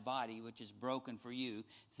is my body, which is broken for you.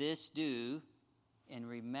 This do in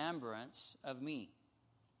remembrance of me.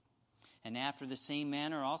 And after the same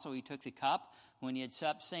manner also he took the cup when he had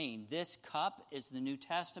supped, saying, this cup is the New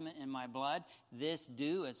Testament in my blood. This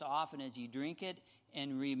do as often as you drink it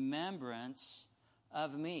in remembrance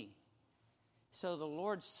of me. So the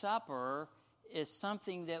Lord's Supper is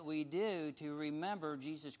something that we do to remember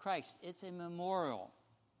Jesus Christ. It's a memorial.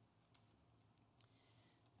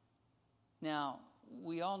 Now,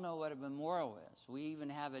 we all know what a memorial is. We even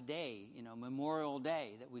have a day, Memorial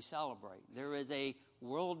Day that we celebrate. There is a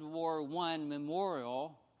World War I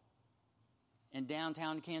memorial in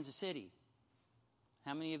downtown Kansas City.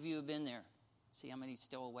 How many of you have been there? See how many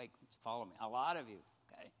still awake? Follow me. A lot of you,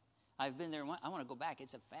 okay? I've been there. I want to go back.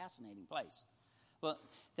 It's a fascinating place. Well,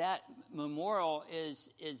 that memorial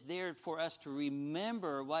is there for us to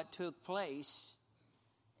remember what took place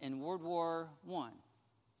in World War I.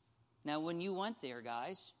 Now, when you went there,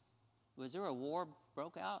 guys, was there a war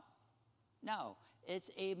broke out? No,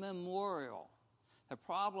 it's a memorial. The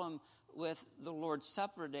problem with the Lord's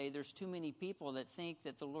Supper today, there's too many people that think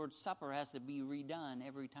that the Lord's Supper has to be redone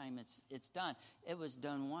every time it's done. It was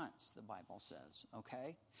done once, the Bible says,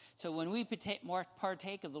 okay? So when we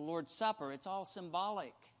partake of the Lord's Supper, it's all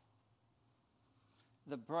symbolic.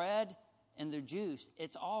 The bread and the juice,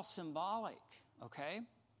 it's all symbolic, okay?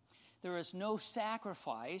 There is no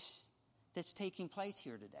sacrifice that's taking place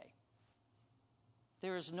here today.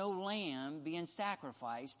 There is no lamb being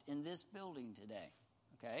sacrificed in this building today,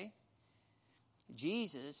 okay?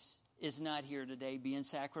 Jesus is not here today being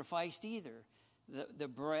sacrificed either. The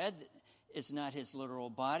bread is not his literal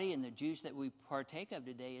body, and the juice that we partake of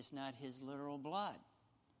today is not his literal blood.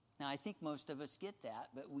 Now, I think most of us get that,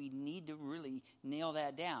 but we need to really nail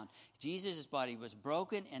that down. Jesus' body was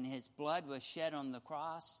broken, and his blood was shed on the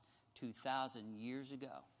cross 2,000 years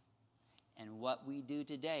ago. And what we do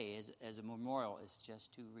today as a memorial is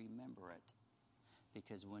just to remember it.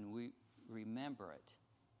 Because when we remember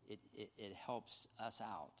it helps us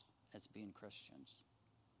out as being Christians.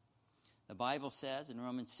 The Bible says in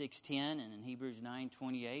Romans 6:10 and in Hebrews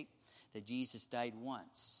 9:28 that Jesus died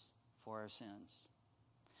once for our sins.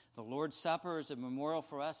 The Lord's Supper is a memorial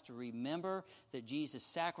for us to remember that Jesus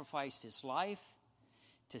sacrificed his life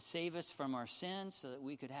to save us from our sins so that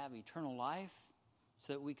we could have eternal life,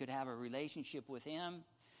 so that we could have a relationship with him,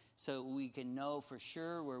 so we can know for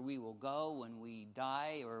sure where we will go when we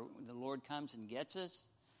die or the Lord comes and gets us.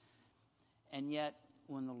 And yet,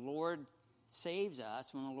 when the Lord saves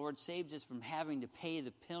us from having to pay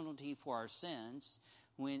the penalty for our sins,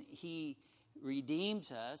 when he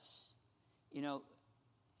redeems us,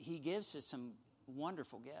 he gives us some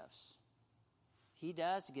wonderful gifts. He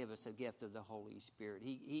does give us a gift of the Holy Spirit.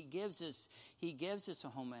 He gives us a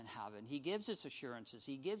home in heaven. He gives us assurances.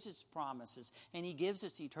 He gives us promises. And he gives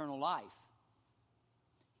us eternal life.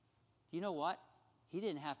 Do you know what? He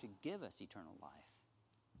didn't have to give us eternal life.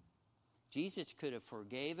 Jesus could have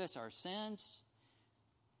forgave us our sins,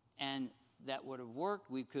 and that would have worked.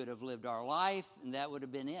 We could have lived our life, and that would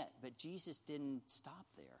have been it. But Jesus didn't stop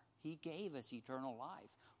there. He gave us eternal life.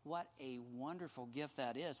 What a wonderful gift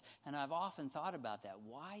that is. And I've often thought about that.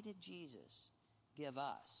 Why did Jesus give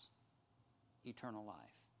us eternal life?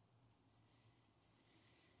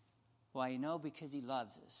 Well, because he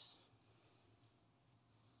loves us.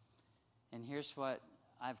 And here's what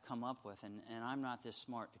I've come up with, and I'm not this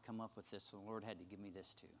smart to come up with this, so the Lord had to give me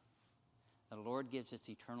this too. The Lord gives us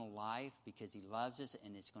eternal life because he loves us,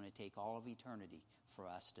 and it's going to take all of eternity for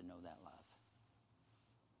us to know that love.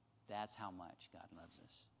 That's how much God loves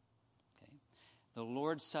us. Okay? The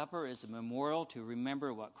Lord's Supper is a memorial to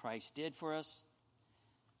remember what Christ did for us,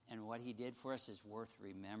 and what he did for us is worth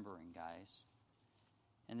remembering, guys.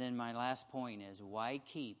 And then my last point is, why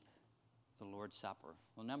keep the Lord's Supper?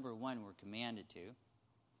 Well, number one, we're commanded to.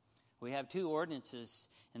 We have two ordinances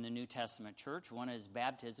in the New Testament church. One is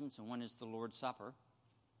baptisms and one is the Lord's Supper.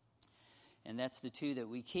 And that's the two that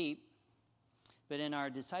we keep. But in our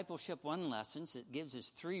Discipleship 1 lessons, it gives us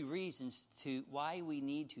 3 reasons to why we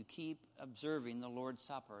need to keep observing the Lord's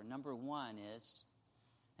Supper. Number one is,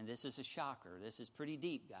 and this is a shocker, this is pretty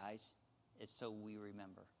deep, guys, it's so we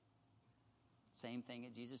remember. Same thing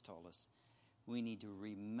that Jesus told us. We need to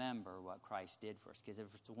remember what Christ did for us. Because if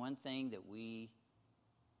it's the one thing that we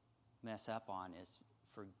mess up on is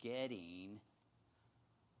forgetting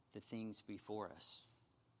the things before us.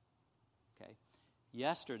 Okay?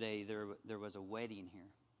 Yesterday, there was a wedding here.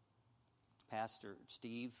 Pastor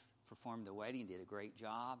Steve performed the wedding, did a great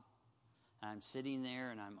job. I'm sitting there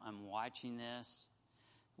and I'm watching this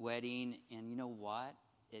wedding, and you know what?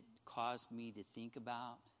 it caused me to think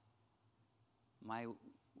about my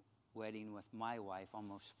wedding with my wife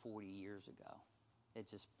almost 40 years ago. It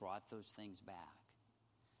just brought those things back,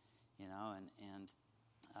 you know.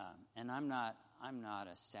 And I'm not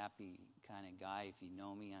a sappy kind of guy. If you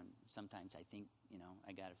know me, sometimes I think, you know,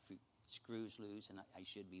 I got a few screws loose, and I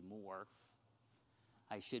should be more.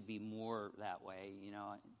 I should be more that way, you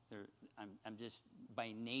know. I'm just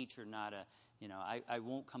by nature not a, you know, I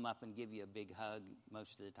won't come up and give you a big hug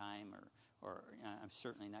most of the time, or I'm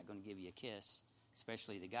certainly not going to give you a kiss,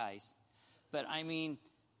 especially the guys. But I mean,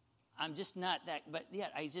 I'm just not that, but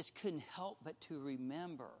yet I just couldn't help but to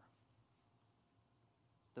remember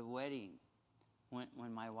the wedding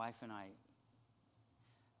when my wife and I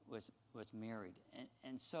was married.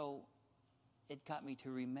 And so it got me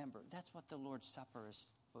to remember. That's what the Lord's Supper is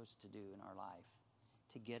supposed to do in our life,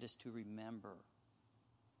 to get us to remember.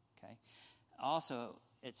 Okay? Also,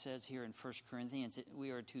 it says here in 1 Corinthians,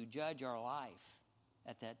 we are to judge our life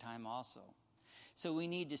at that time also. So we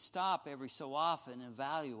need to stop every so often and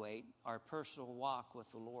evaluate our personal walk with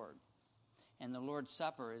the Lord. And the Lord's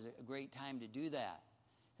Supper is a great time to do that.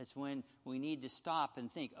 It's when we need to stop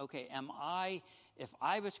and think, okay, if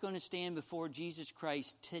I was going to stand before Jesus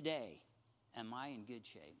Christ today, am I in good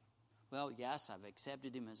shape? Well, yes, I've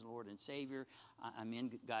accepted him as Lord and Savior. I'm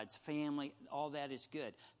in God's family. All that is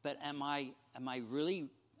good. But am I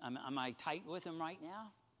tight with him right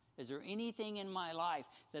now? Is there anything in my life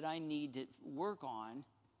that I need to work on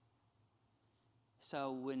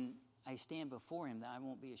so when I stand before him that I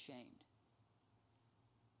won't be ashamed?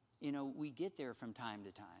 You know, we get there from time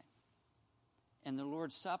to time. And the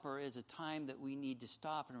Lord's Supper is a time that we need to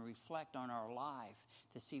stop and reflect on our life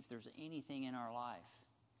to see if there's anything in our life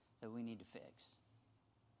that we need to fix.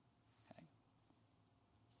 Okay?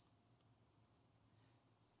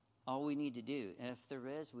 All we need to do, if there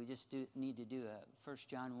is, we just need to do a 1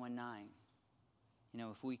 John 1:9. You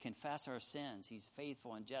know, if we confess our sins, he's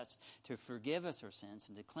faithful and just to forgive us our sins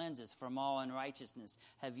and to cleanse us from all unrighteousness.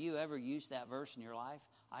 Have you ever used that verse in your life?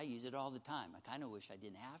 I use it all the time. I kind of wish I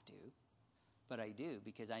didn't have to, but I do,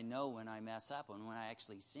 because I know when I mess up and when I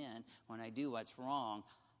actually sin, when I do what's wrong,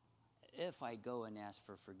 if I go and ask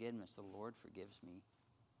for forgiveness, the Lord forgives me,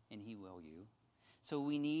 and he will you. So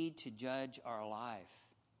we need to judge our life.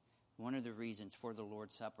 One of the reasons for the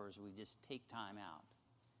Lord's Supper is we just take time out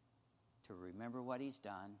to remember what he's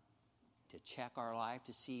done, to check our life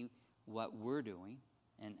to see what we're doing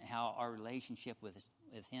and how our relationship with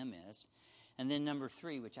him is. And then number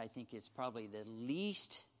 3, which I think is probably the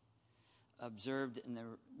least observed and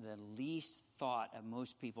the least thought of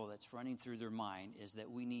most people that's running through their mind, is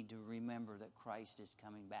that we need to remember that Christ is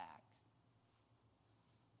coming back.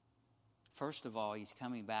 First of all, he's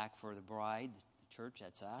coming back for the bride, the church,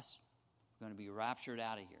 that's us. We're going to be raptured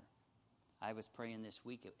out of here. I was praying this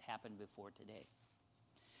week. It happened before today.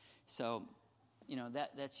 So, you know,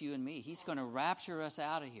 that's you and me. He's going to rapture us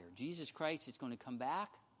out of here. Jesus Christ is going to come back.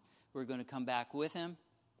 We're going to come back with him.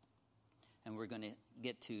 And we're going to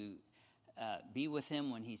get to be with him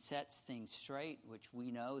when he sets things straight, which we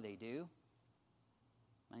know they do.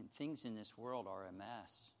 I mean, things in this world are a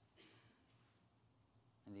mess.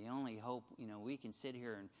 And the only hope, you know, we can sit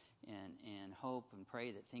here and hope and pray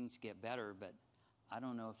that things get better, but I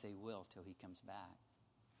don't know if they will till he comes back.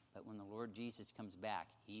 But when the Lord Jesus comes back,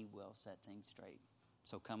 he will set things straight.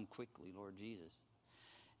 So come quickly, Lord Jesus.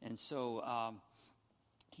 And so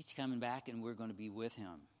he's coming back, and we're going to be with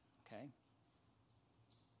him, okay?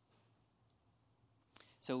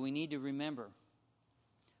 So we need to remember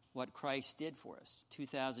what Christ did for us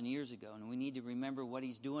 2,000 years ago, and we need to remember what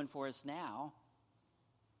he's doing for us now.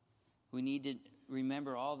 We need to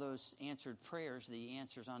remember all those answered prayers that he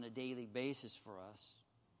answers on a daily basis for us.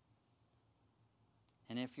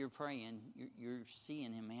 And if you're praying, you're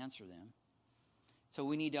seeing him answer them. So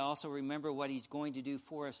we need to also remember what he's going to do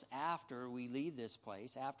for us after we leave this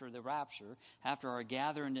place, after the rapture, after our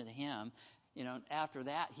gathering to him. You know, after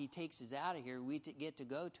that, he takes us out of here. We get to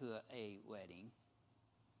go to a wedding,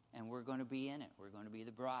 and we're going to be in it. We're going to be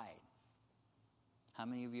the bride. How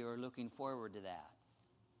many of you are looking forward to that?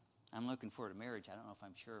 I'm looking forward to marriage. I don't know if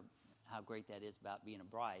I'm sure how great that is about being a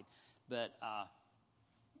bride, but a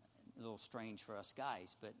little strange for us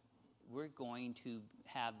guys. But we're going to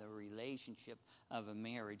have the relationship of a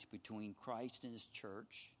marriage between Christ and his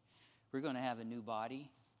church. We're going to have a new body.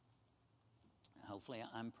 Hopefully,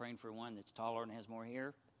 I'm praying for one that's taller and has more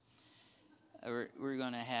hair. We're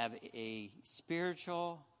going to have a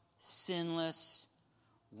spiritual, sinless,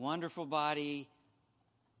 wonderful body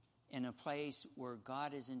in a place where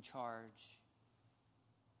God is in charge,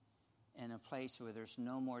 in a place where there's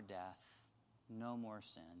no more death, no more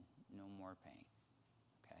sin, no more pain.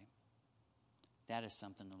 That is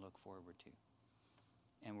something to look forward to.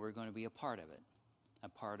 And we're going to be a part of it, a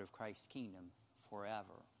part of Christ's kingdom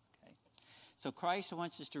forever. Okay? So Christ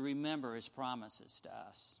wants us to remember his promises to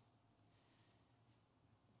us.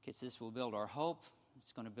 Because this will build our hope.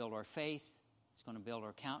 It's going to build our faith. It's going to build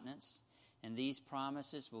our countenance. And these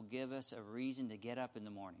promises will give us a reason to get up in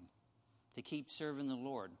the morning, to keep serving the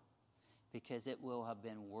Lord, because it will have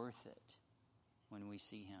been worth it when we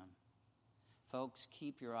see him. Folks,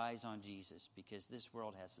 keep your eyes on Jesus, because this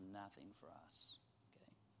world has nothing for us.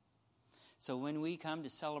 Okay? So when we come to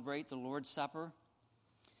celebrate the Lord's Supper,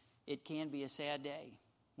 it can be a sad day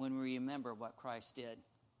when we remember what Christ did.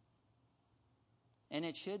 And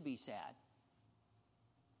it should be sad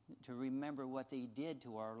to remember what they did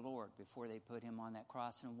to our Lord before they put him on that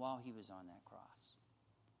cross and while he was on that cross.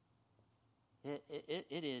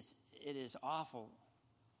 It is awful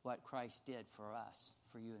what Christ did for us,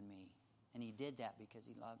 for you and me. And he did that because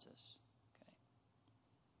he loves us. Okay.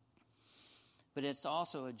 But it's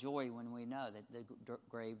also a joy when we know that the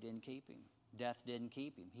grave didn't keep him. Death didn't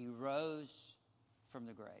keep him. He rose from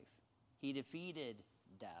the grave. He defeated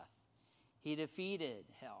death. He defeated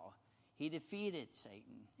hell. He defeated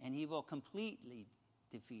Satan. And he will completely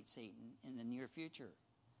defeat Satan in the near future.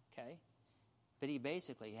 Okay? But he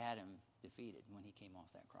basically had him defeated when he came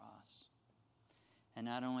off that cross. And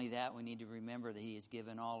not only that, we need to remember that he has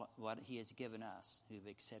given all what he has given us who've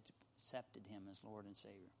accepted him as Lord and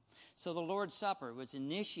Savior. So the Lord's Supper was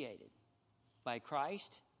initiated by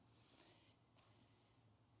Christ.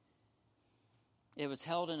 It was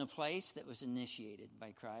held in a place that was initiated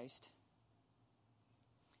by Christ.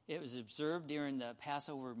 It was observed during the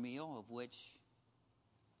Passover meal, of which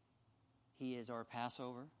he is our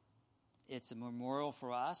Passover. It's a memorial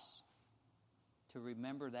for us to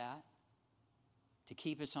remember that, to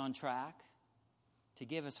keep us on track, to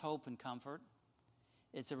give us hope and comfort.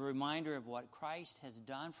 It's a reminder of what Christ has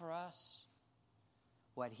done for us,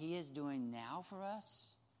 what he is doing now for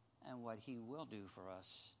us, and what he will do for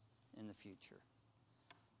us in the future.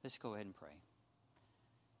 Let's go ahead and pray.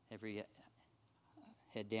 Every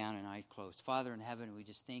head down and eyes closed. Father in heaven, we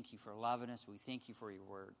just thank you for loving us. We thank you for your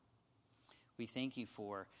word. We thank you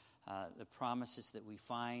for the promises that we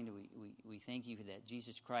find. We thank you that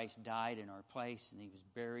Jesus Christ died in our place and he was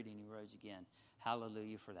buried and he rose again.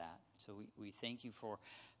 Hallelujah for that. So we thank you for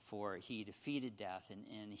he defeated death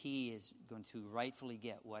and he is going to rightfully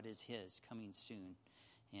get what is his coming soon.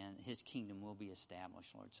 And his kingdom will be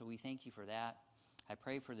established, Lord. So we thank you for that. I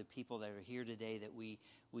pray for the people that are here today that we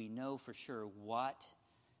know for sure what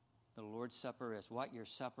the Lord's Supper is, what your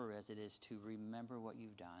supper is. It is to remember what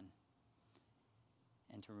you've done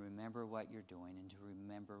and to remember what you're doing and to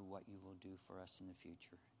remember what you will do for us in the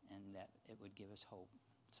future, and that it would give us hope.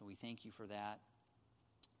 So we thank you for that.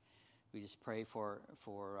 We just pray for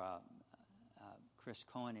Chris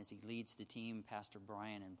Cohen as he leads the team, Pastor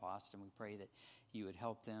Brian in Boston. We pray that you would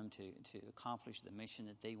help them to accomplish the mission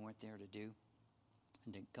that they went there to do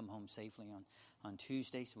and to come home safely on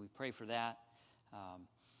Tuesday. So we pray for that. I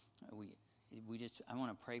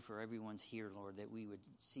want to pray for everyone's here, Lord, that we would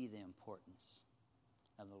see the importance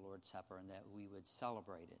of the Lord's Supper and that we would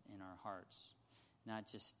celebrate it in our hearts, not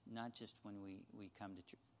just when we come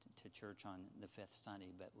to church on the fifth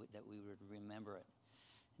Sunday, but that we would remember it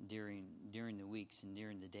during the weeks and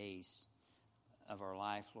during the days of our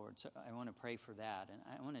life, Lord. So I want to pray for that. And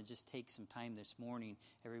I want to just take some time this morning.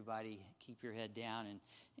 Everybody, keep your head down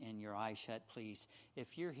and your eyes shut, please.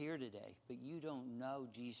 If you're here today, but you don't know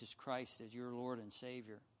Jesus Christ as your Lord and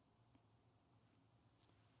Savior,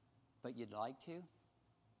 but you'd like to,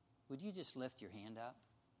 would you just lift your hand up?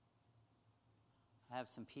 I have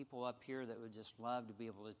some people up here that would just love to be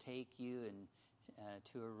able to take you and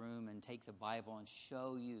to a room and take the Bible and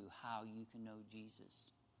show you how you can know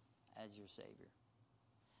Jesus as your Savior.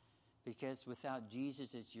 Because without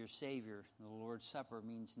Jesus as your Savior, the Lord's Supper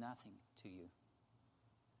means nothing to you.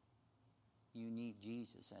 You need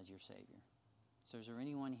Jesus as your Savior. So is there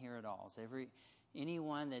anyone here at all? Is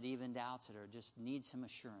anyone that even doubts it or just needs some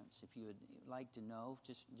assurance? If you would like to know,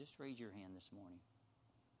 just raise your hand this morning.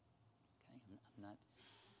 Okay,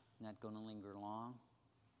 I'm not going to linger long.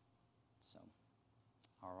 So,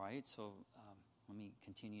 all right, so let me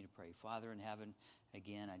continue to pray. Father in heaven,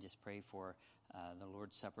 again, I just pray for the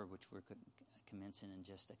Lord's Supper, which we're commencing in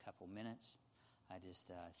just a couple minutes. I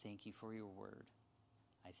just thank you for your word.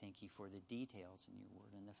 I thank you for the details in your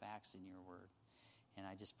word and the facts in your word. And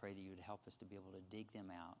I just pray that you would help us to be able to dig them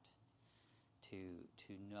out,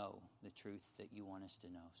 to know the truth that you want us to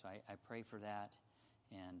know. So I pray for that.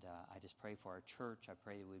 And I just pray for our church. I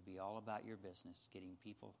pray that we'd be all about your business, getting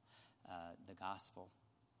people the gospel,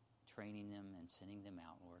 training them and sending them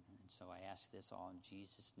out, Lord. And so I ask this all in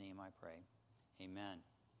Jesus' name I pray. Amen.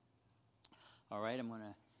 All right, I'm going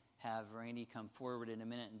to have Randy come forward in a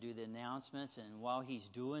minute and do the announcements. And while he's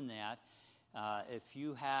doing that, if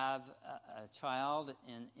you have a child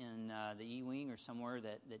in the E-Wing or somewhere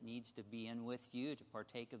that needs to be in with you to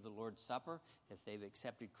partake of the Lord's Supper, if they've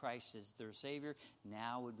accepted Christ as their Savior,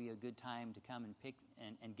 now would be a good time to come and pick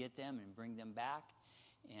and get them and bring them back.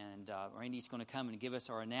 And Randy's going to come and give us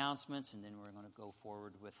our announcements, and then we're going to go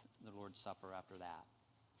forward with the Lord's Supper after that.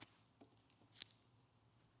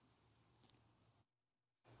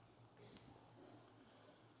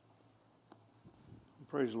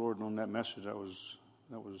 Praise the Lord on that message. That was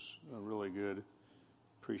really good.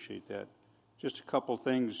 Appreciate that. Just a couple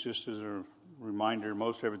things, just as a reminder.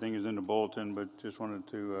 Most everything is in the bulletin, but just wanted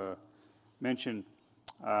to mention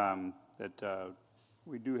that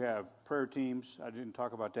we do have prayer teams. I didn't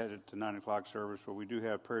talk about that at the 9 o'clock service, but we do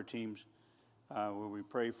have prayer teams where we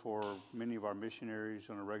pray for many of our missionaries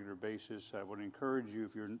on a regular basis. I would encourage you,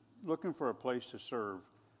 if you're looking for a place to serve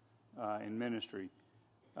in ministry,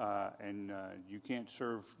 and you can't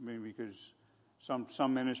serve maybe because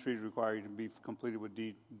some ministries require you to be completed with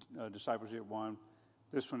Discipleship 1.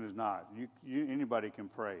 This one is not. Anybody can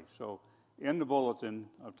pray. So in the bulletin,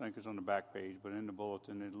 I think it's on the back page, but in the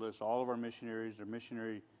bulletin it lists all of our missionaries, their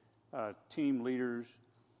missionary team leaders,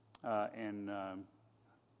 and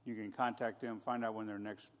you can contact them, find out when their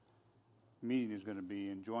next meeting is going to be,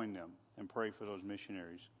 and join them and pray for those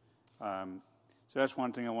missionaries. So that's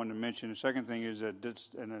one thing I wanted to mention. The second thing is that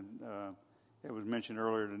it was mentioned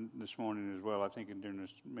earlier this morning as well. I think during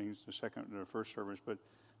the first service. But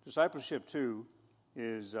Discipleship 2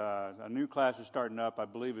 is a new class is starting up. I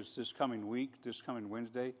believe it's this coming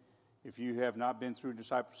Wednesday. If you have not been through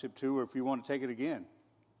Discipleship 2, or if you want to take it again,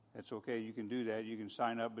 that's okay. You can do that. You can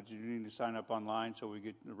sign up, but you need to sign up online so we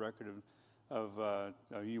get the record of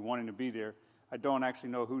you wanting to be there. I don't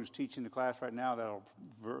actually know who's teaching the class right now.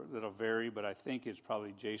 That'll vary, but I think it's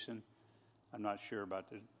probably Jason. I'm not sure about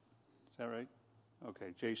that. Is that right?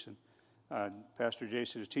 Okay, Jason. Pastor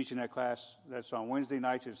Jason is teaching that class. That's on Wednesday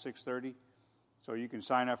nights at 6:30. So you can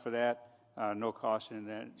sign up for that. No cost in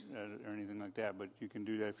that or anything like that, but you can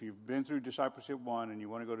do that. If you've been through Discipleship 1 and you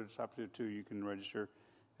want to go to Discipleship 2, you can register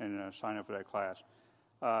and sign up for that class.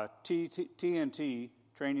 TNT,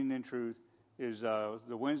 Training in Truth, is the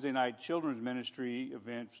Wednesday night children's ministry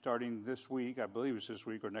event starting this week. I believe it's this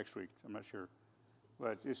week or next week. I'm not sure.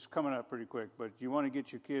 But it's coming up pretty quick. But you want to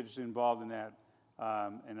get your kids involved in that.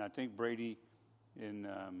 And I think Brady and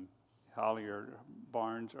Holly or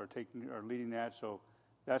Barnes are leading that. So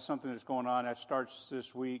that's something that's going on. That starts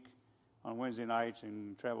this week on Wednesday nights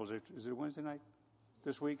and travels. Is it Wednesday night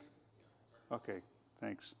this week? Okay,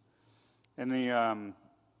 thanks. And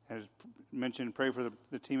as mentioned, pray for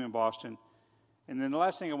the team in Boston. And then the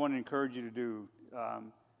last thing I want to encourage you to do,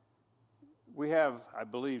 we have, I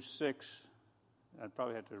believe, 6, I'd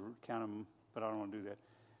probably have to count them, but I don't want to do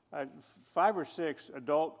that, 5 or 6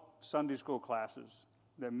 adult Sunday school classes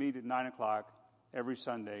that meet at 9 o'clock every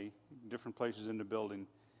Sunday, different places in the building.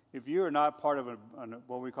 If you are not part of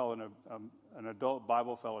what we call an adult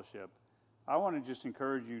Bible fellowship, I want to just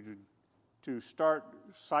encourage you to start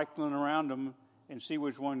cycling around them and see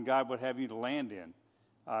which one God would have you to land in.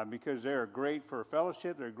 Because they're great for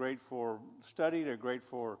fellowship, they're great for study, they're great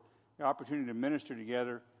for the opportunity to minister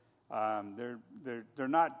together. They're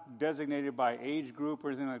not designated by age group or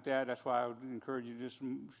anything like that. That's why I would encourage you to just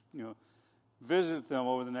visit them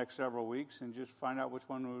over the next several weeks and just find out which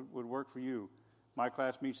one would work for you. My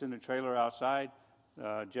class meets in the trailer outside.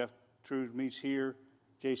 Jeff Trude meets here.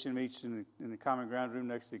 Jason meets in the common ground room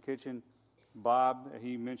next to the kitchen. Bob,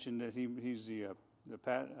 he mentioned that he's the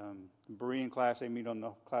Berean class. They meet on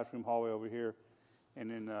the classroom hallway over here.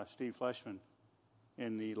 And then Steve Fleshman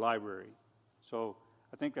in the library. So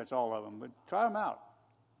I think that's all of them. But try them out.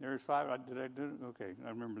 There's 5. Did I do it? Okay, I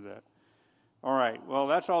remember that. All right. Well,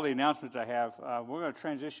 that's all the announcements I have. We're going to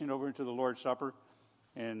transition over into the Lord's Supper.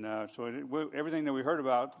 And everything that we heard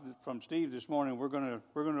about from Steve this morning, we're going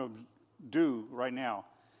to do right now.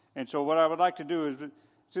 And so what I would like to do is,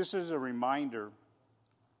 just as a reminder,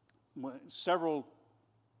 several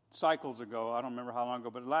cycles ago, I don't remember how long ago,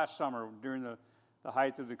 but last summer during the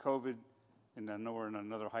height of the COVID, and I know we're in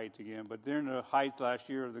another height again, but during the height last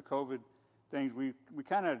year of the COVID things, we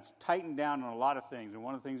kind of tightened down on a lot of things. And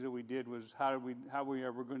one of the things that we did was how we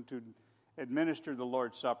were going to administer the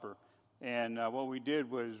Lord's Supper. And what we did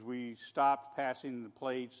was we stopped passing the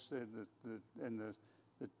plates and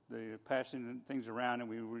the passing things around, and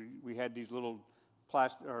we had these little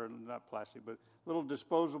little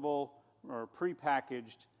disposable or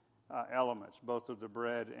prepackaged elements, both of the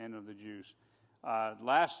bread and of the juice.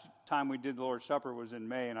 Last time we did the Lord's Supper was in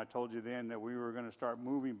May, and I told you then that we were going to start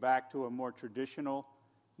moving back to a more traditional,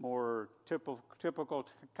 more typical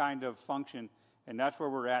kind of function, and that's where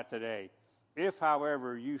we're at today. If,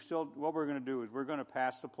 however, what we're going to do is we're going to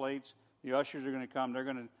pass the plates. The ushers are going to come. They're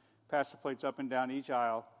going to pass the plates up and down each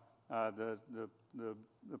aisle, the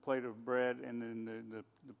plate of bread and then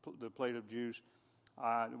the plate of juice.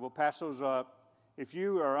 We'll pass those up. If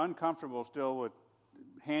you are uncomfortable still with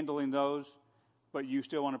handling those, but you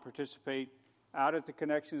still want to participate, out at the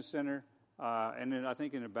Connection Center, and then I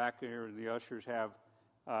think in the back here, the ushers have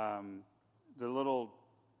the little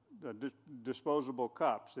disposable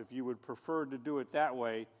cups. If you would prefer to do it that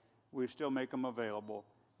way, we still make them available.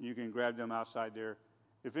 You can grab them outside there.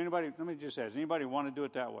 If anybody, let me just ask, anybody want to do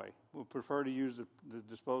it that way? Would prefer to use the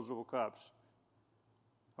disposable cups?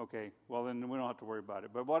 Okay, well then we don't have to worry about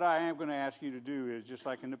it. But what I am going to ask you to do is, just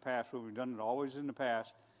like in the past, what we've done it always in the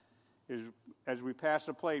past, is as we pass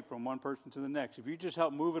a plate from one person to the next, if you just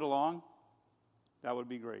help move it along, that would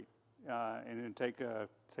be great. And then take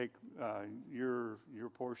your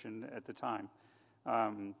portion at the time.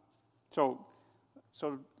 So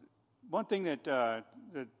one thing that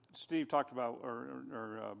Steve talked about,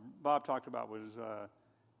 or Bob talked about, was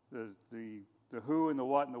the who and the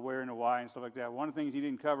what and the where and the why and stuff like that. One of the things he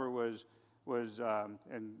didn't cover was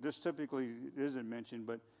and this typically isn't mentioned,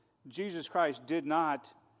 but Jesus Christ did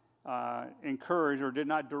not encourage or did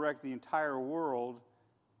not direct the entire world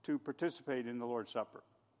to participate in the Lord's Supper.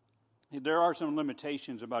 There are some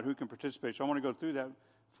limitations about who can participate, so I want to go through that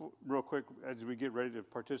real quick as we get ready to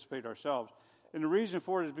participate ourselves. And the reason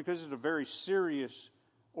for it is because it's a very serious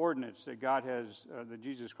ordinance that God has, that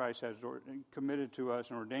Jesus Christ has committed to us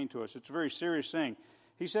and ordained to us. It's a very serious thing.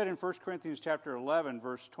 He said in 1 Corinthians chapter 11,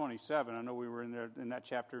 verse 27, I know we were in that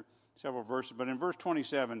chapter, several verses, but in verse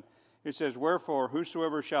 27, it says, "Wherefore,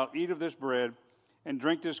 whosoever shall eat of this bread and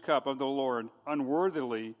drink this cup of the Lord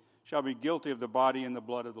unworthily shall be guilty of the body and the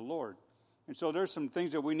blood of the Lord." And so there's some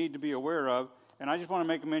things that we need to be aware of, and I just want to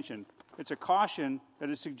make a mention. It's a caution that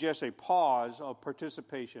it suggests a pause of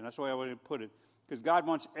participation. That's the way I would put it. Because God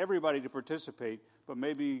wants everybody to participate, but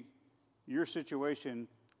maybe your situation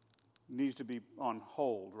needs to be on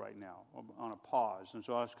hold right now, on a pause. And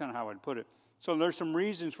so that's kind of how I'd put it. So there's some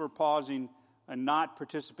reasons for pausing and not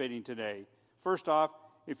participating today. First off,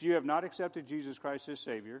 if you have not accepted Jesus Christ as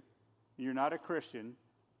Savior, you're not a Christian,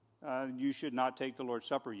 you should not take the Lord's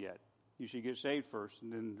Supper yet. You should get saved first,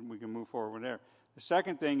 and then we can move forward from there. The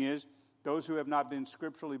second thing is, those who have not been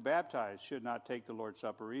scripturally baptized should not take the Lord's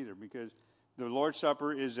Supper either, because the Lord's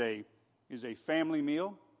Supper is a family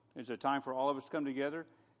meal. It's a time for all of us to come together,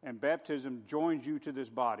 and baptism joins you to this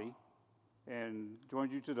body and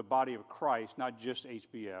joins you to the body of Christ, not just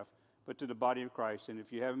HBF, but to the body of Christ. And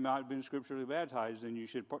if you have not been scripturally baptized, then you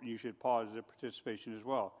should pause the participation as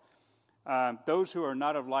well. Those who are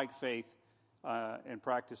not of like faith and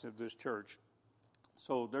practice of this church.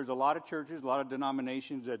 So there's a lot of churches, a lot of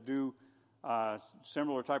denominations that do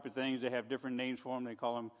similar type of things. They have different names for them. They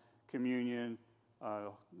call them communion,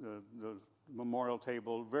 the memorial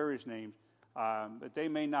table, various names. But they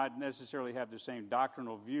may not necessarily have the same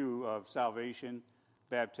doctrinal view of salvation,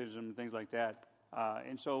 baptism, things like that.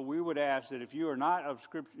 And so we would ask that if you are not of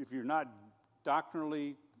Scripture, if you're not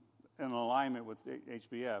doctrinally in alignment with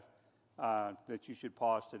HBF, that you should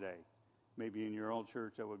pause today. Maybe in your own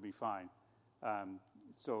church, that would be fine.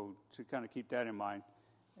 So to kind of keep that in mind,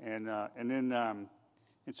 and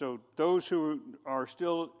so those who are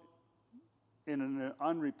still in an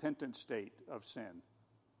unrepentant state of sin,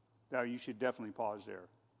 now you should definitely pause there,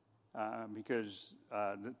 because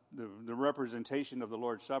the representation of the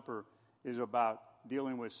Lord's Supper is about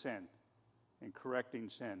dealing with sin and correcting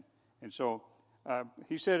sin. And so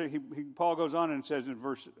he said, Paul goes on and says in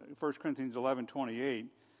 1 Corinthians 11:28,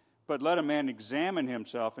 "But let a man examine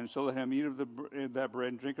himself, and so let him eat of that bread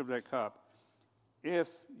and drink of that cup, if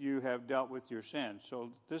you have dealt with your sin."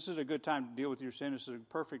 So this is a good time to deal with your sin. This is a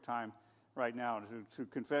perfect time right now to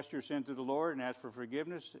confess your sin to the Lord and ask for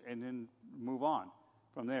forgiveness, and then move on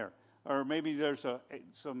from there. Or maybe there's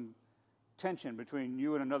some tension between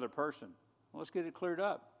you and another person. Well, let's get it cleared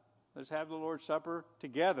up. Let's have the Lord's Supper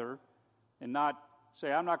together and not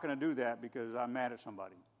say, "I'm not going to do that because I'm mad at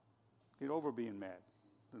somebody." Get over being mad.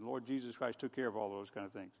 The Lord Jesus Christ took care of all those kind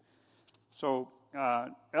of things. So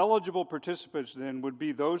eligible participants then would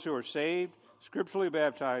be those who are saved, scripturally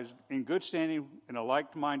baptized, in good standing in a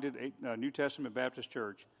like-minded New Testament Baptist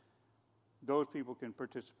church. Those people can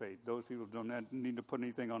participate. Those people don't need to put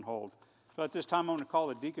anything on hold. So at this time, I'm going to call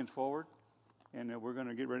the deacons forward, and we're going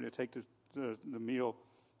to get ready to take the meal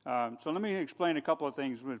So let me explain a couple of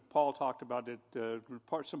things. Paul talked about it,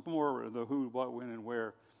 some more of the who, what, when, and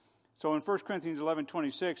where. So in 1 Corinthians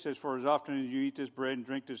 11:26 says, "For as often as you eat this bread and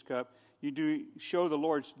drink this cup, you do show the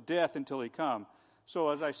Lord's death until he come." So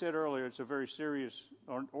as I said earlier, it's a very serious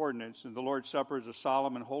ordinance, and the Lord's Supper is a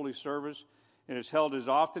solemn and holy service. It is held as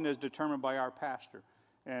often as determined by our pastor.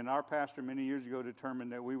 And our pastor many years ago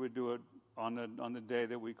determined that we would do it on the day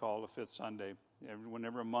that we call the fifth Sunday.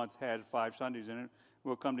 Whenever a month had 5 Sundays in it,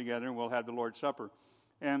 we'll come together and we'll have the Lord's Supper.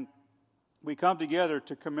 And we come together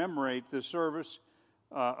to commemorate the service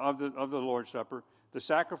of the Lord's Supper, the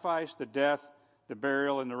sacrifice, the death, the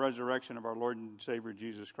burial, and the resurrection of our Lord and Savior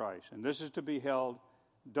Jesus Christ. And this is to be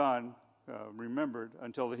done, remembered,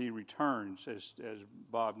 until he returns, as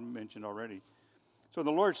Bob mentioned already. So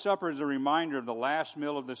the Lord's Supper is a reminder of the last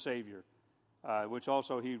meal of the Savior, which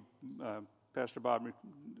also Pastor Bob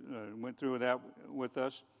went through that with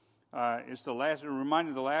us. It's a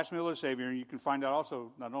reminder of the last meal of the Savior, and you can find that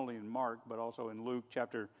also not only in Mark, but also in Luke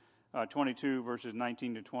chapter 22, verses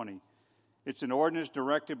 19 to 20. It's an ordinance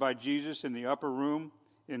directed by Jesus in the upper room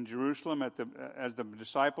in Jerusalem as the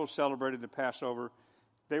disciples celebrated the Passover.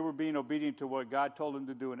 They were being obedient to what God told them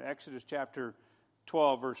to do in Exodus chapter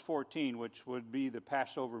 12, verse 14, which would be the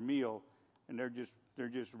Passover meal, and they're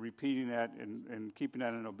just repeating that and keeping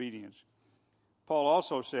that in obedience. Paul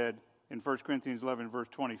also said in 1 Corinthians 11, verse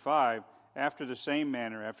 25, after the same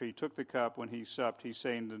manner, after he took the cup when he supped, he's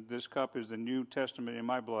saying that this cup is the New Testament in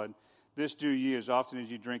my blood. This do ye as often as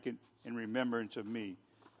you drink it in remembrance of me.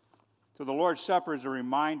 So the Lord's Supper is a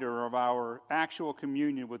reminder of our actual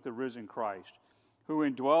communion with the risen Christ, who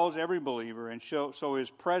indwells every believer and so is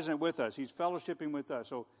present with us. He's fellowshipping with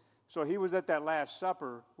us. So he was at that Last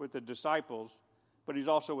Supper with the disciples, but he's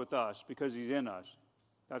also with us because he's in us.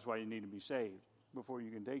 That's why you need to be saved before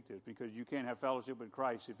you can take this, because you can't have fellowship with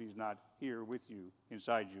Christ if he's not here with you,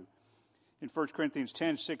 inside you. In 1 Corinthians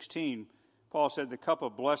 10:16, Paul said, "The cup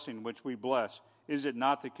of blessing which we bless, is it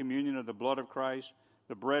not the communion of the blood of Christ?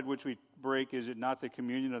 The bread which we break, is it not the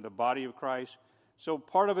communion of the body of Christ?" So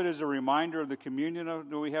part of it is a reminder of the communion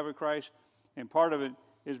that we have with Christ, and part of it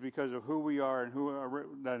is because of who we are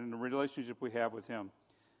and and the relationship we have with him.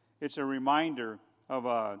 It's a reminder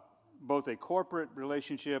of both a corporate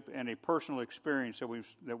relationship and a personal experience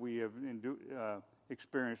that we have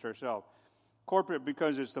experienced ourselves. Corporate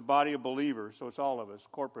because it's the body of believers, so it's all of us,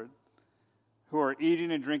 corporate, who are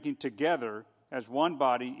eating and drinking together as one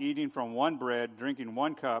body, eating from one bread, drinking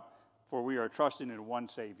one cup, for we are trusting in one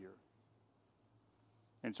Savior.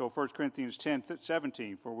 And so 1 Corinthians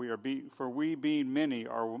 10:17, for we being many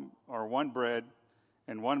are one bread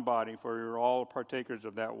and one body, for we are all partakers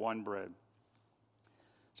of that one bread.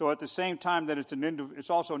 So at the same time that it's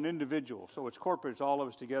also an individual. So it's corporate, it's all of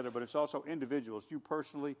us together, but it's also individuals. You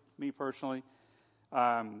personally, me personally.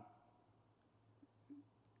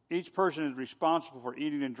 Each person is responsible for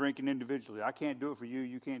eating and drinking individually. I can't do it for you.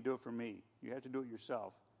 You can't do it for me. You have to do it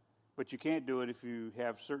yourself. But you can't do it if you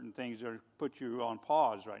have certain things that put you on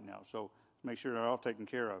pause right now. So make sure they're all taken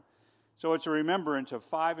care of. So it's a remembrance of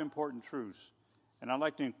 5 important truths. And I'd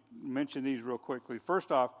like to mention these real quickly.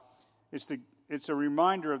 First off, it's a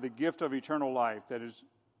reminder of the gift of eternal life that is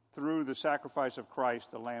through the sacrifice of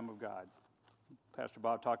Christ, the Lamb of God. Pastor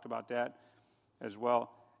Bob talked about that as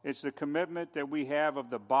well. It's the commitment that we have of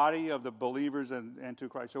the body of the believers and to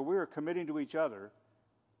Christ. So we are committing to each other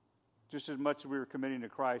just as much as we are committing to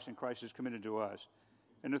Christ, and Christ is committed to us.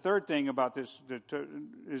 And the third thing about this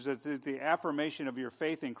is that the affirmation of your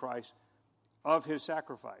faith in Christ, of his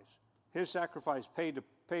sacrifice. His sacrifice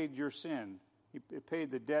paid your sin. It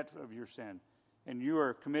paid the debt of your sin. And you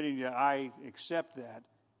are committing to, I accept that.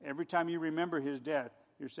 Every time you remember his death,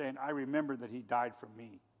 you're saying, I remember that he died for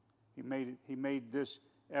me. He made this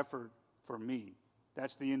effort for me.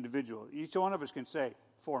 That's the individual. Each one of us can say,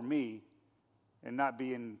 for me, and not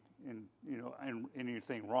be in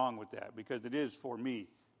anything wrong with that, because it is for me,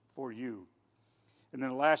 for you. And then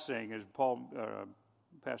the last thing, as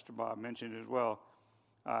Pastor Bob mentioned as well,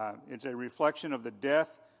 it's a reflection of the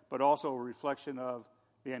death, but also a reflection of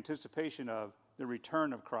the anticipation of the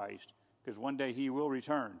return of Christ, because one day he will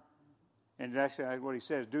return. And that's what he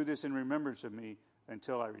says, do this in remembrance of me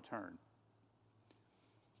until I return.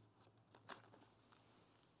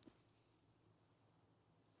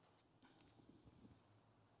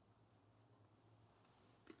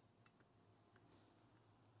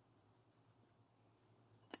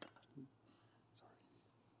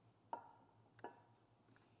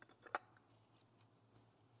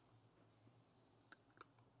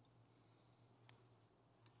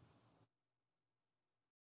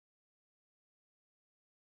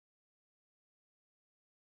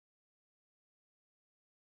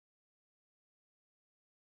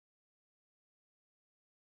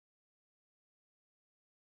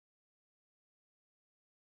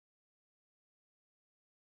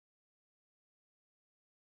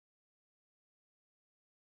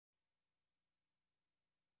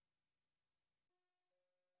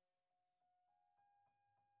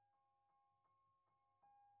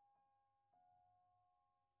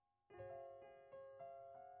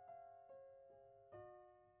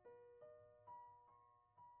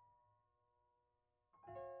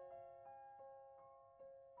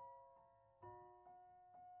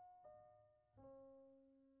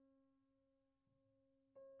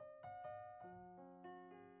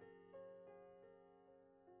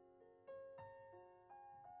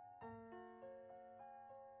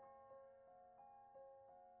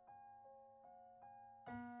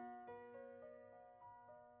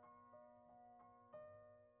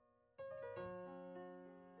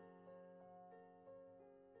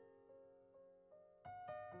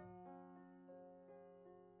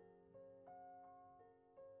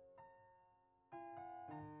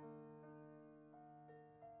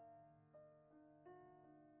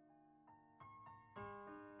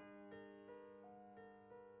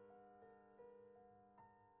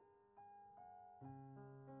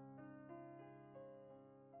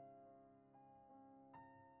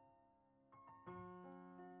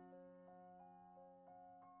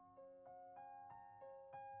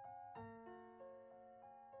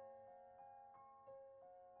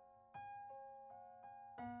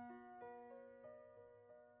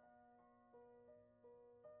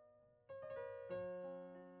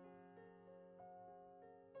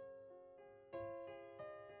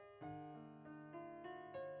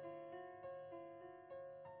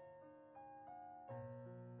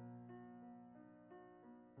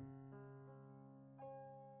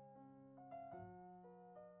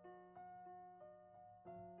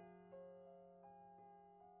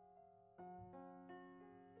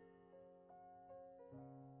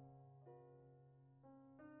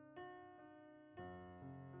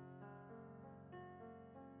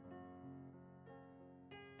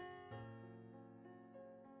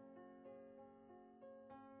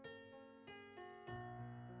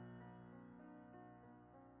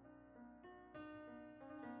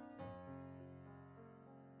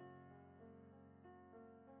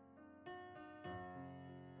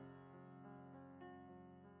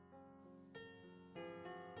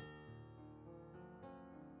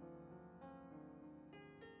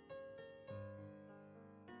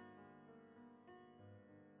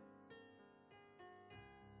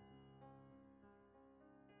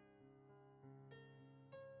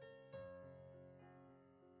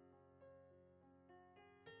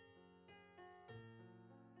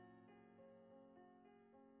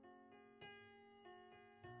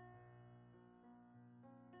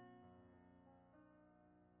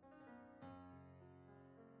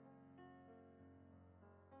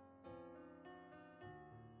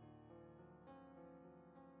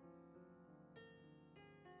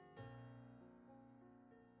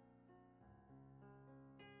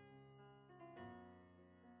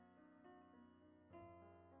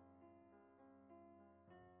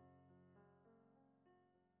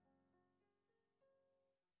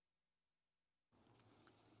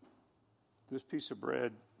 This piece of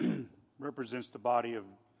bread represents the body of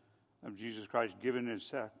Jesus Christ given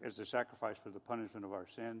as a sacrifice for the punishment of our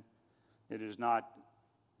sin. It is not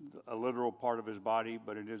a literal part of his body,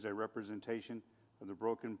 but it is a representation of the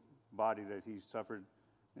broken body that he suffered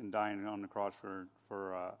in dying on the cross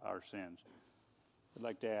for our sins. I'd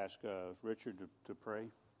like to ask Richard to pray.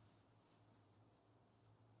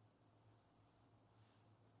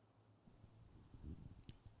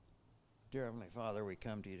 Dear Heavenly Father, we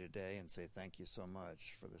come to you today and say thank you so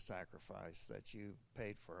much for the sacrifice that you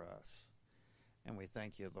paid for us. And we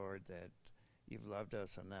thank you, Lord, that you've loved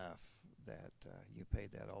us enough that you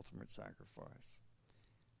paid that ultimate sacrifice.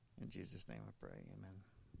 In Jesus' name I pray,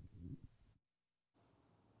 amen.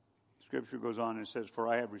 Scripture goes on and says, "For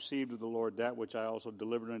I have received of the Lord that which I also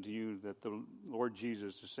delivered unto you, that the Lord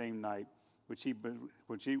Jesus, the same night when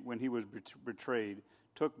he was betrayed,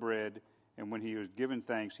 took bread, and when he was given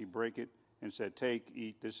thanks, he brake it, and said, Take,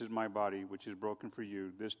 eat, this is my body, which is broken for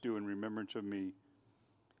you. This do in remembrance of me."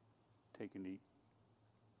 Take and eat.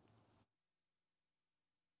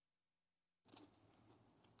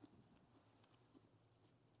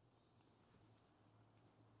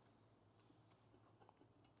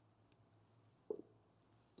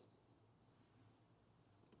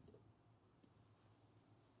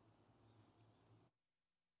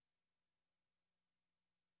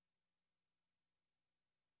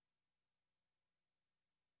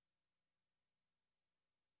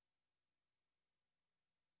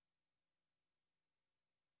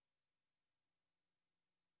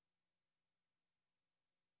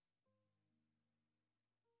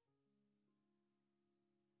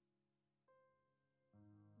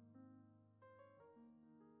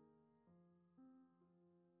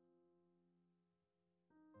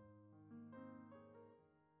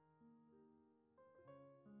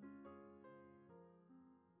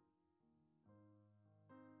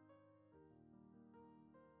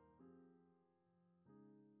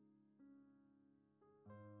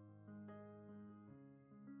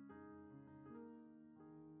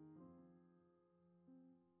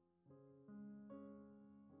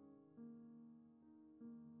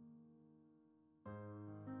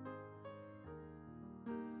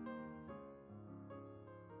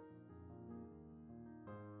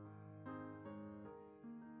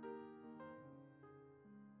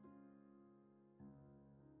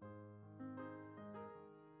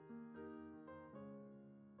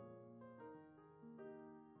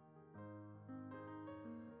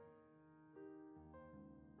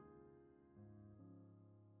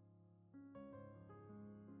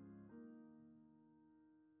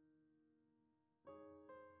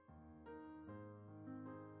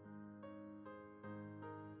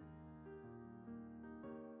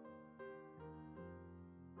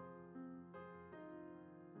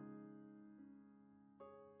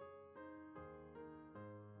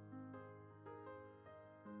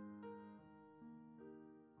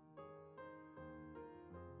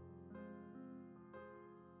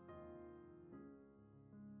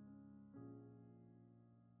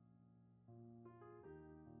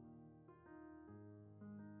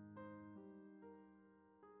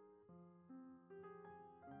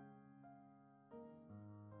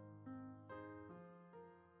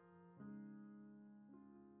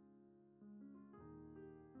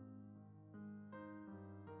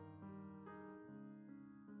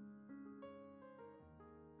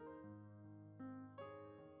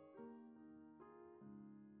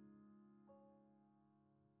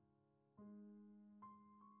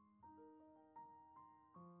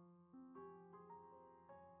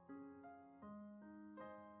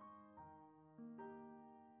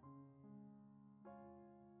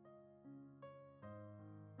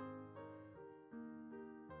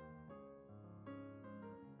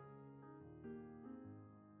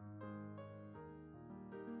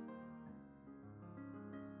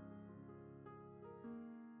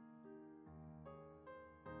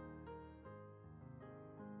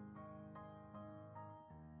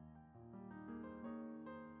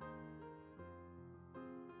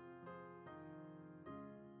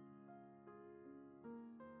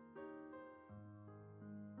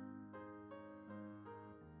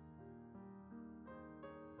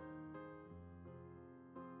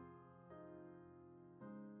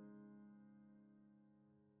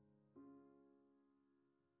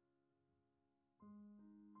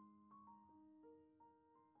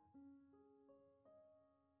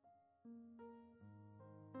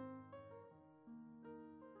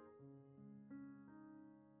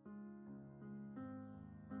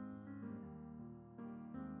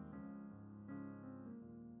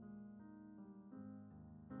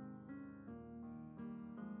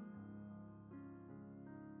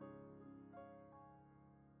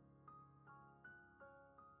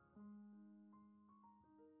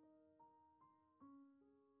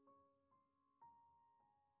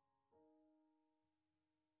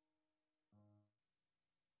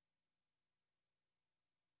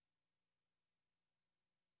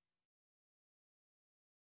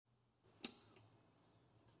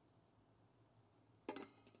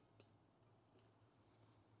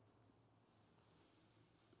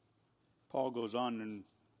 Paul goes on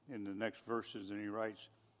in the next verses, and he writes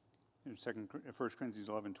in 1 Corinthians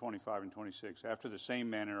 11:25 and 26, after the same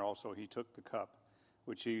manner also he took the cup,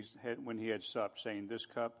 which he had when he had supped, saying, this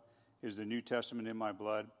cup is the New Testament in my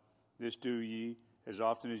blood. This do ye as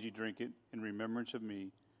often as ye drink it in remembrance of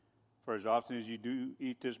me. For as often as you do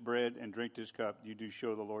eat this bread and drink this cup, you do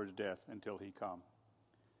show the Lord's death until he come.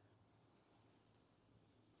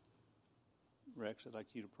 Rex, I'd like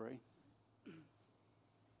you to pray.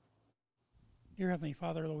 Dear Heavenly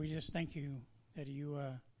Father, Lord, we just thank you that you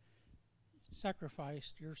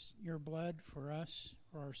sacrificed your blood for us,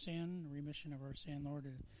 for our sin, remission of our sin,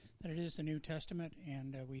 Lord, that it is the New Testament.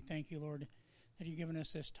 And we thank you, Lord, that you've given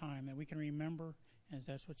us this time, that we can remember, as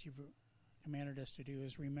that's what you've commanded us to do,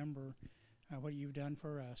 is remember what you've done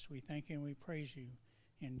for us. We thank you and we praise you.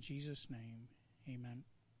 In Jesus' name, amen.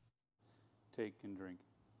 Take and drink.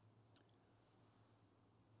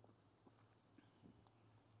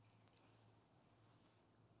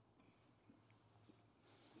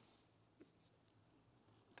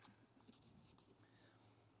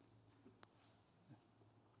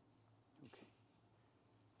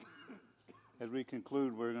 As we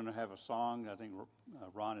conclude, we're going to have a song. I think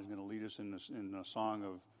Ron is going to lead us in a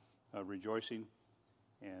song of rejoicing,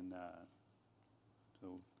 and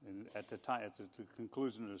at the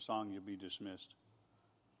conclusion of the song, you'll be dismissed.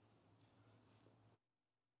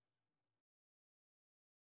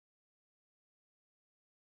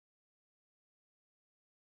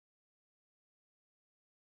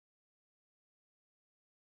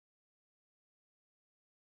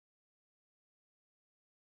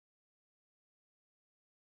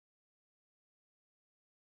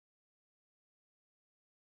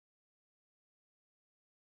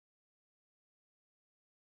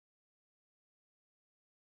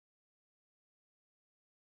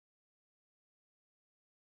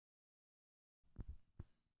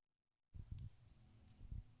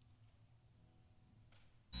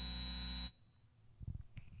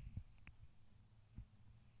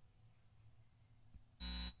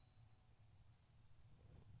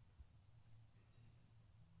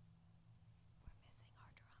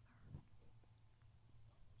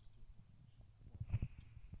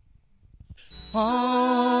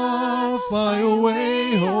 I'll fly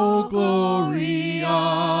away, oh glory,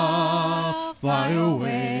 I'll fly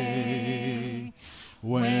away.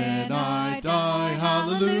 When I die,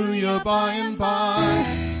 hallelujah, by and by,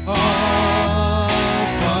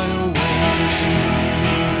 I'll fly away.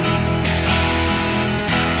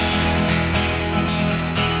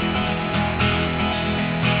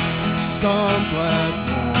 Some glad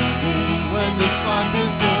morning when this life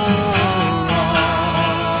is over,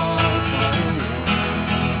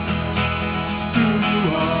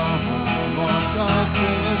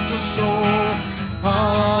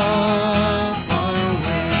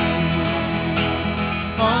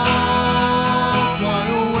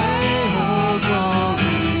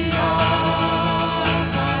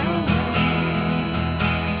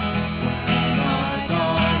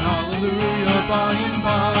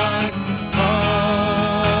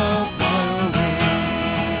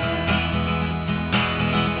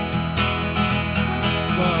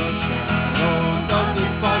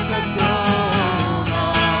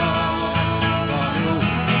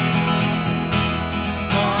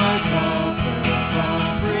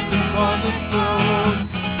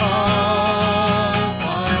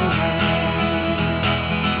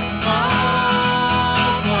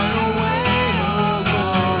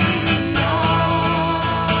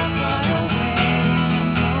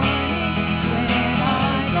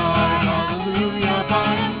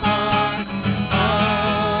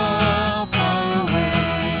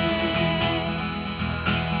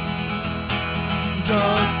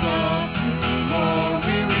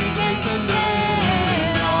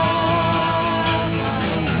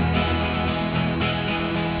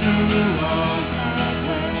 to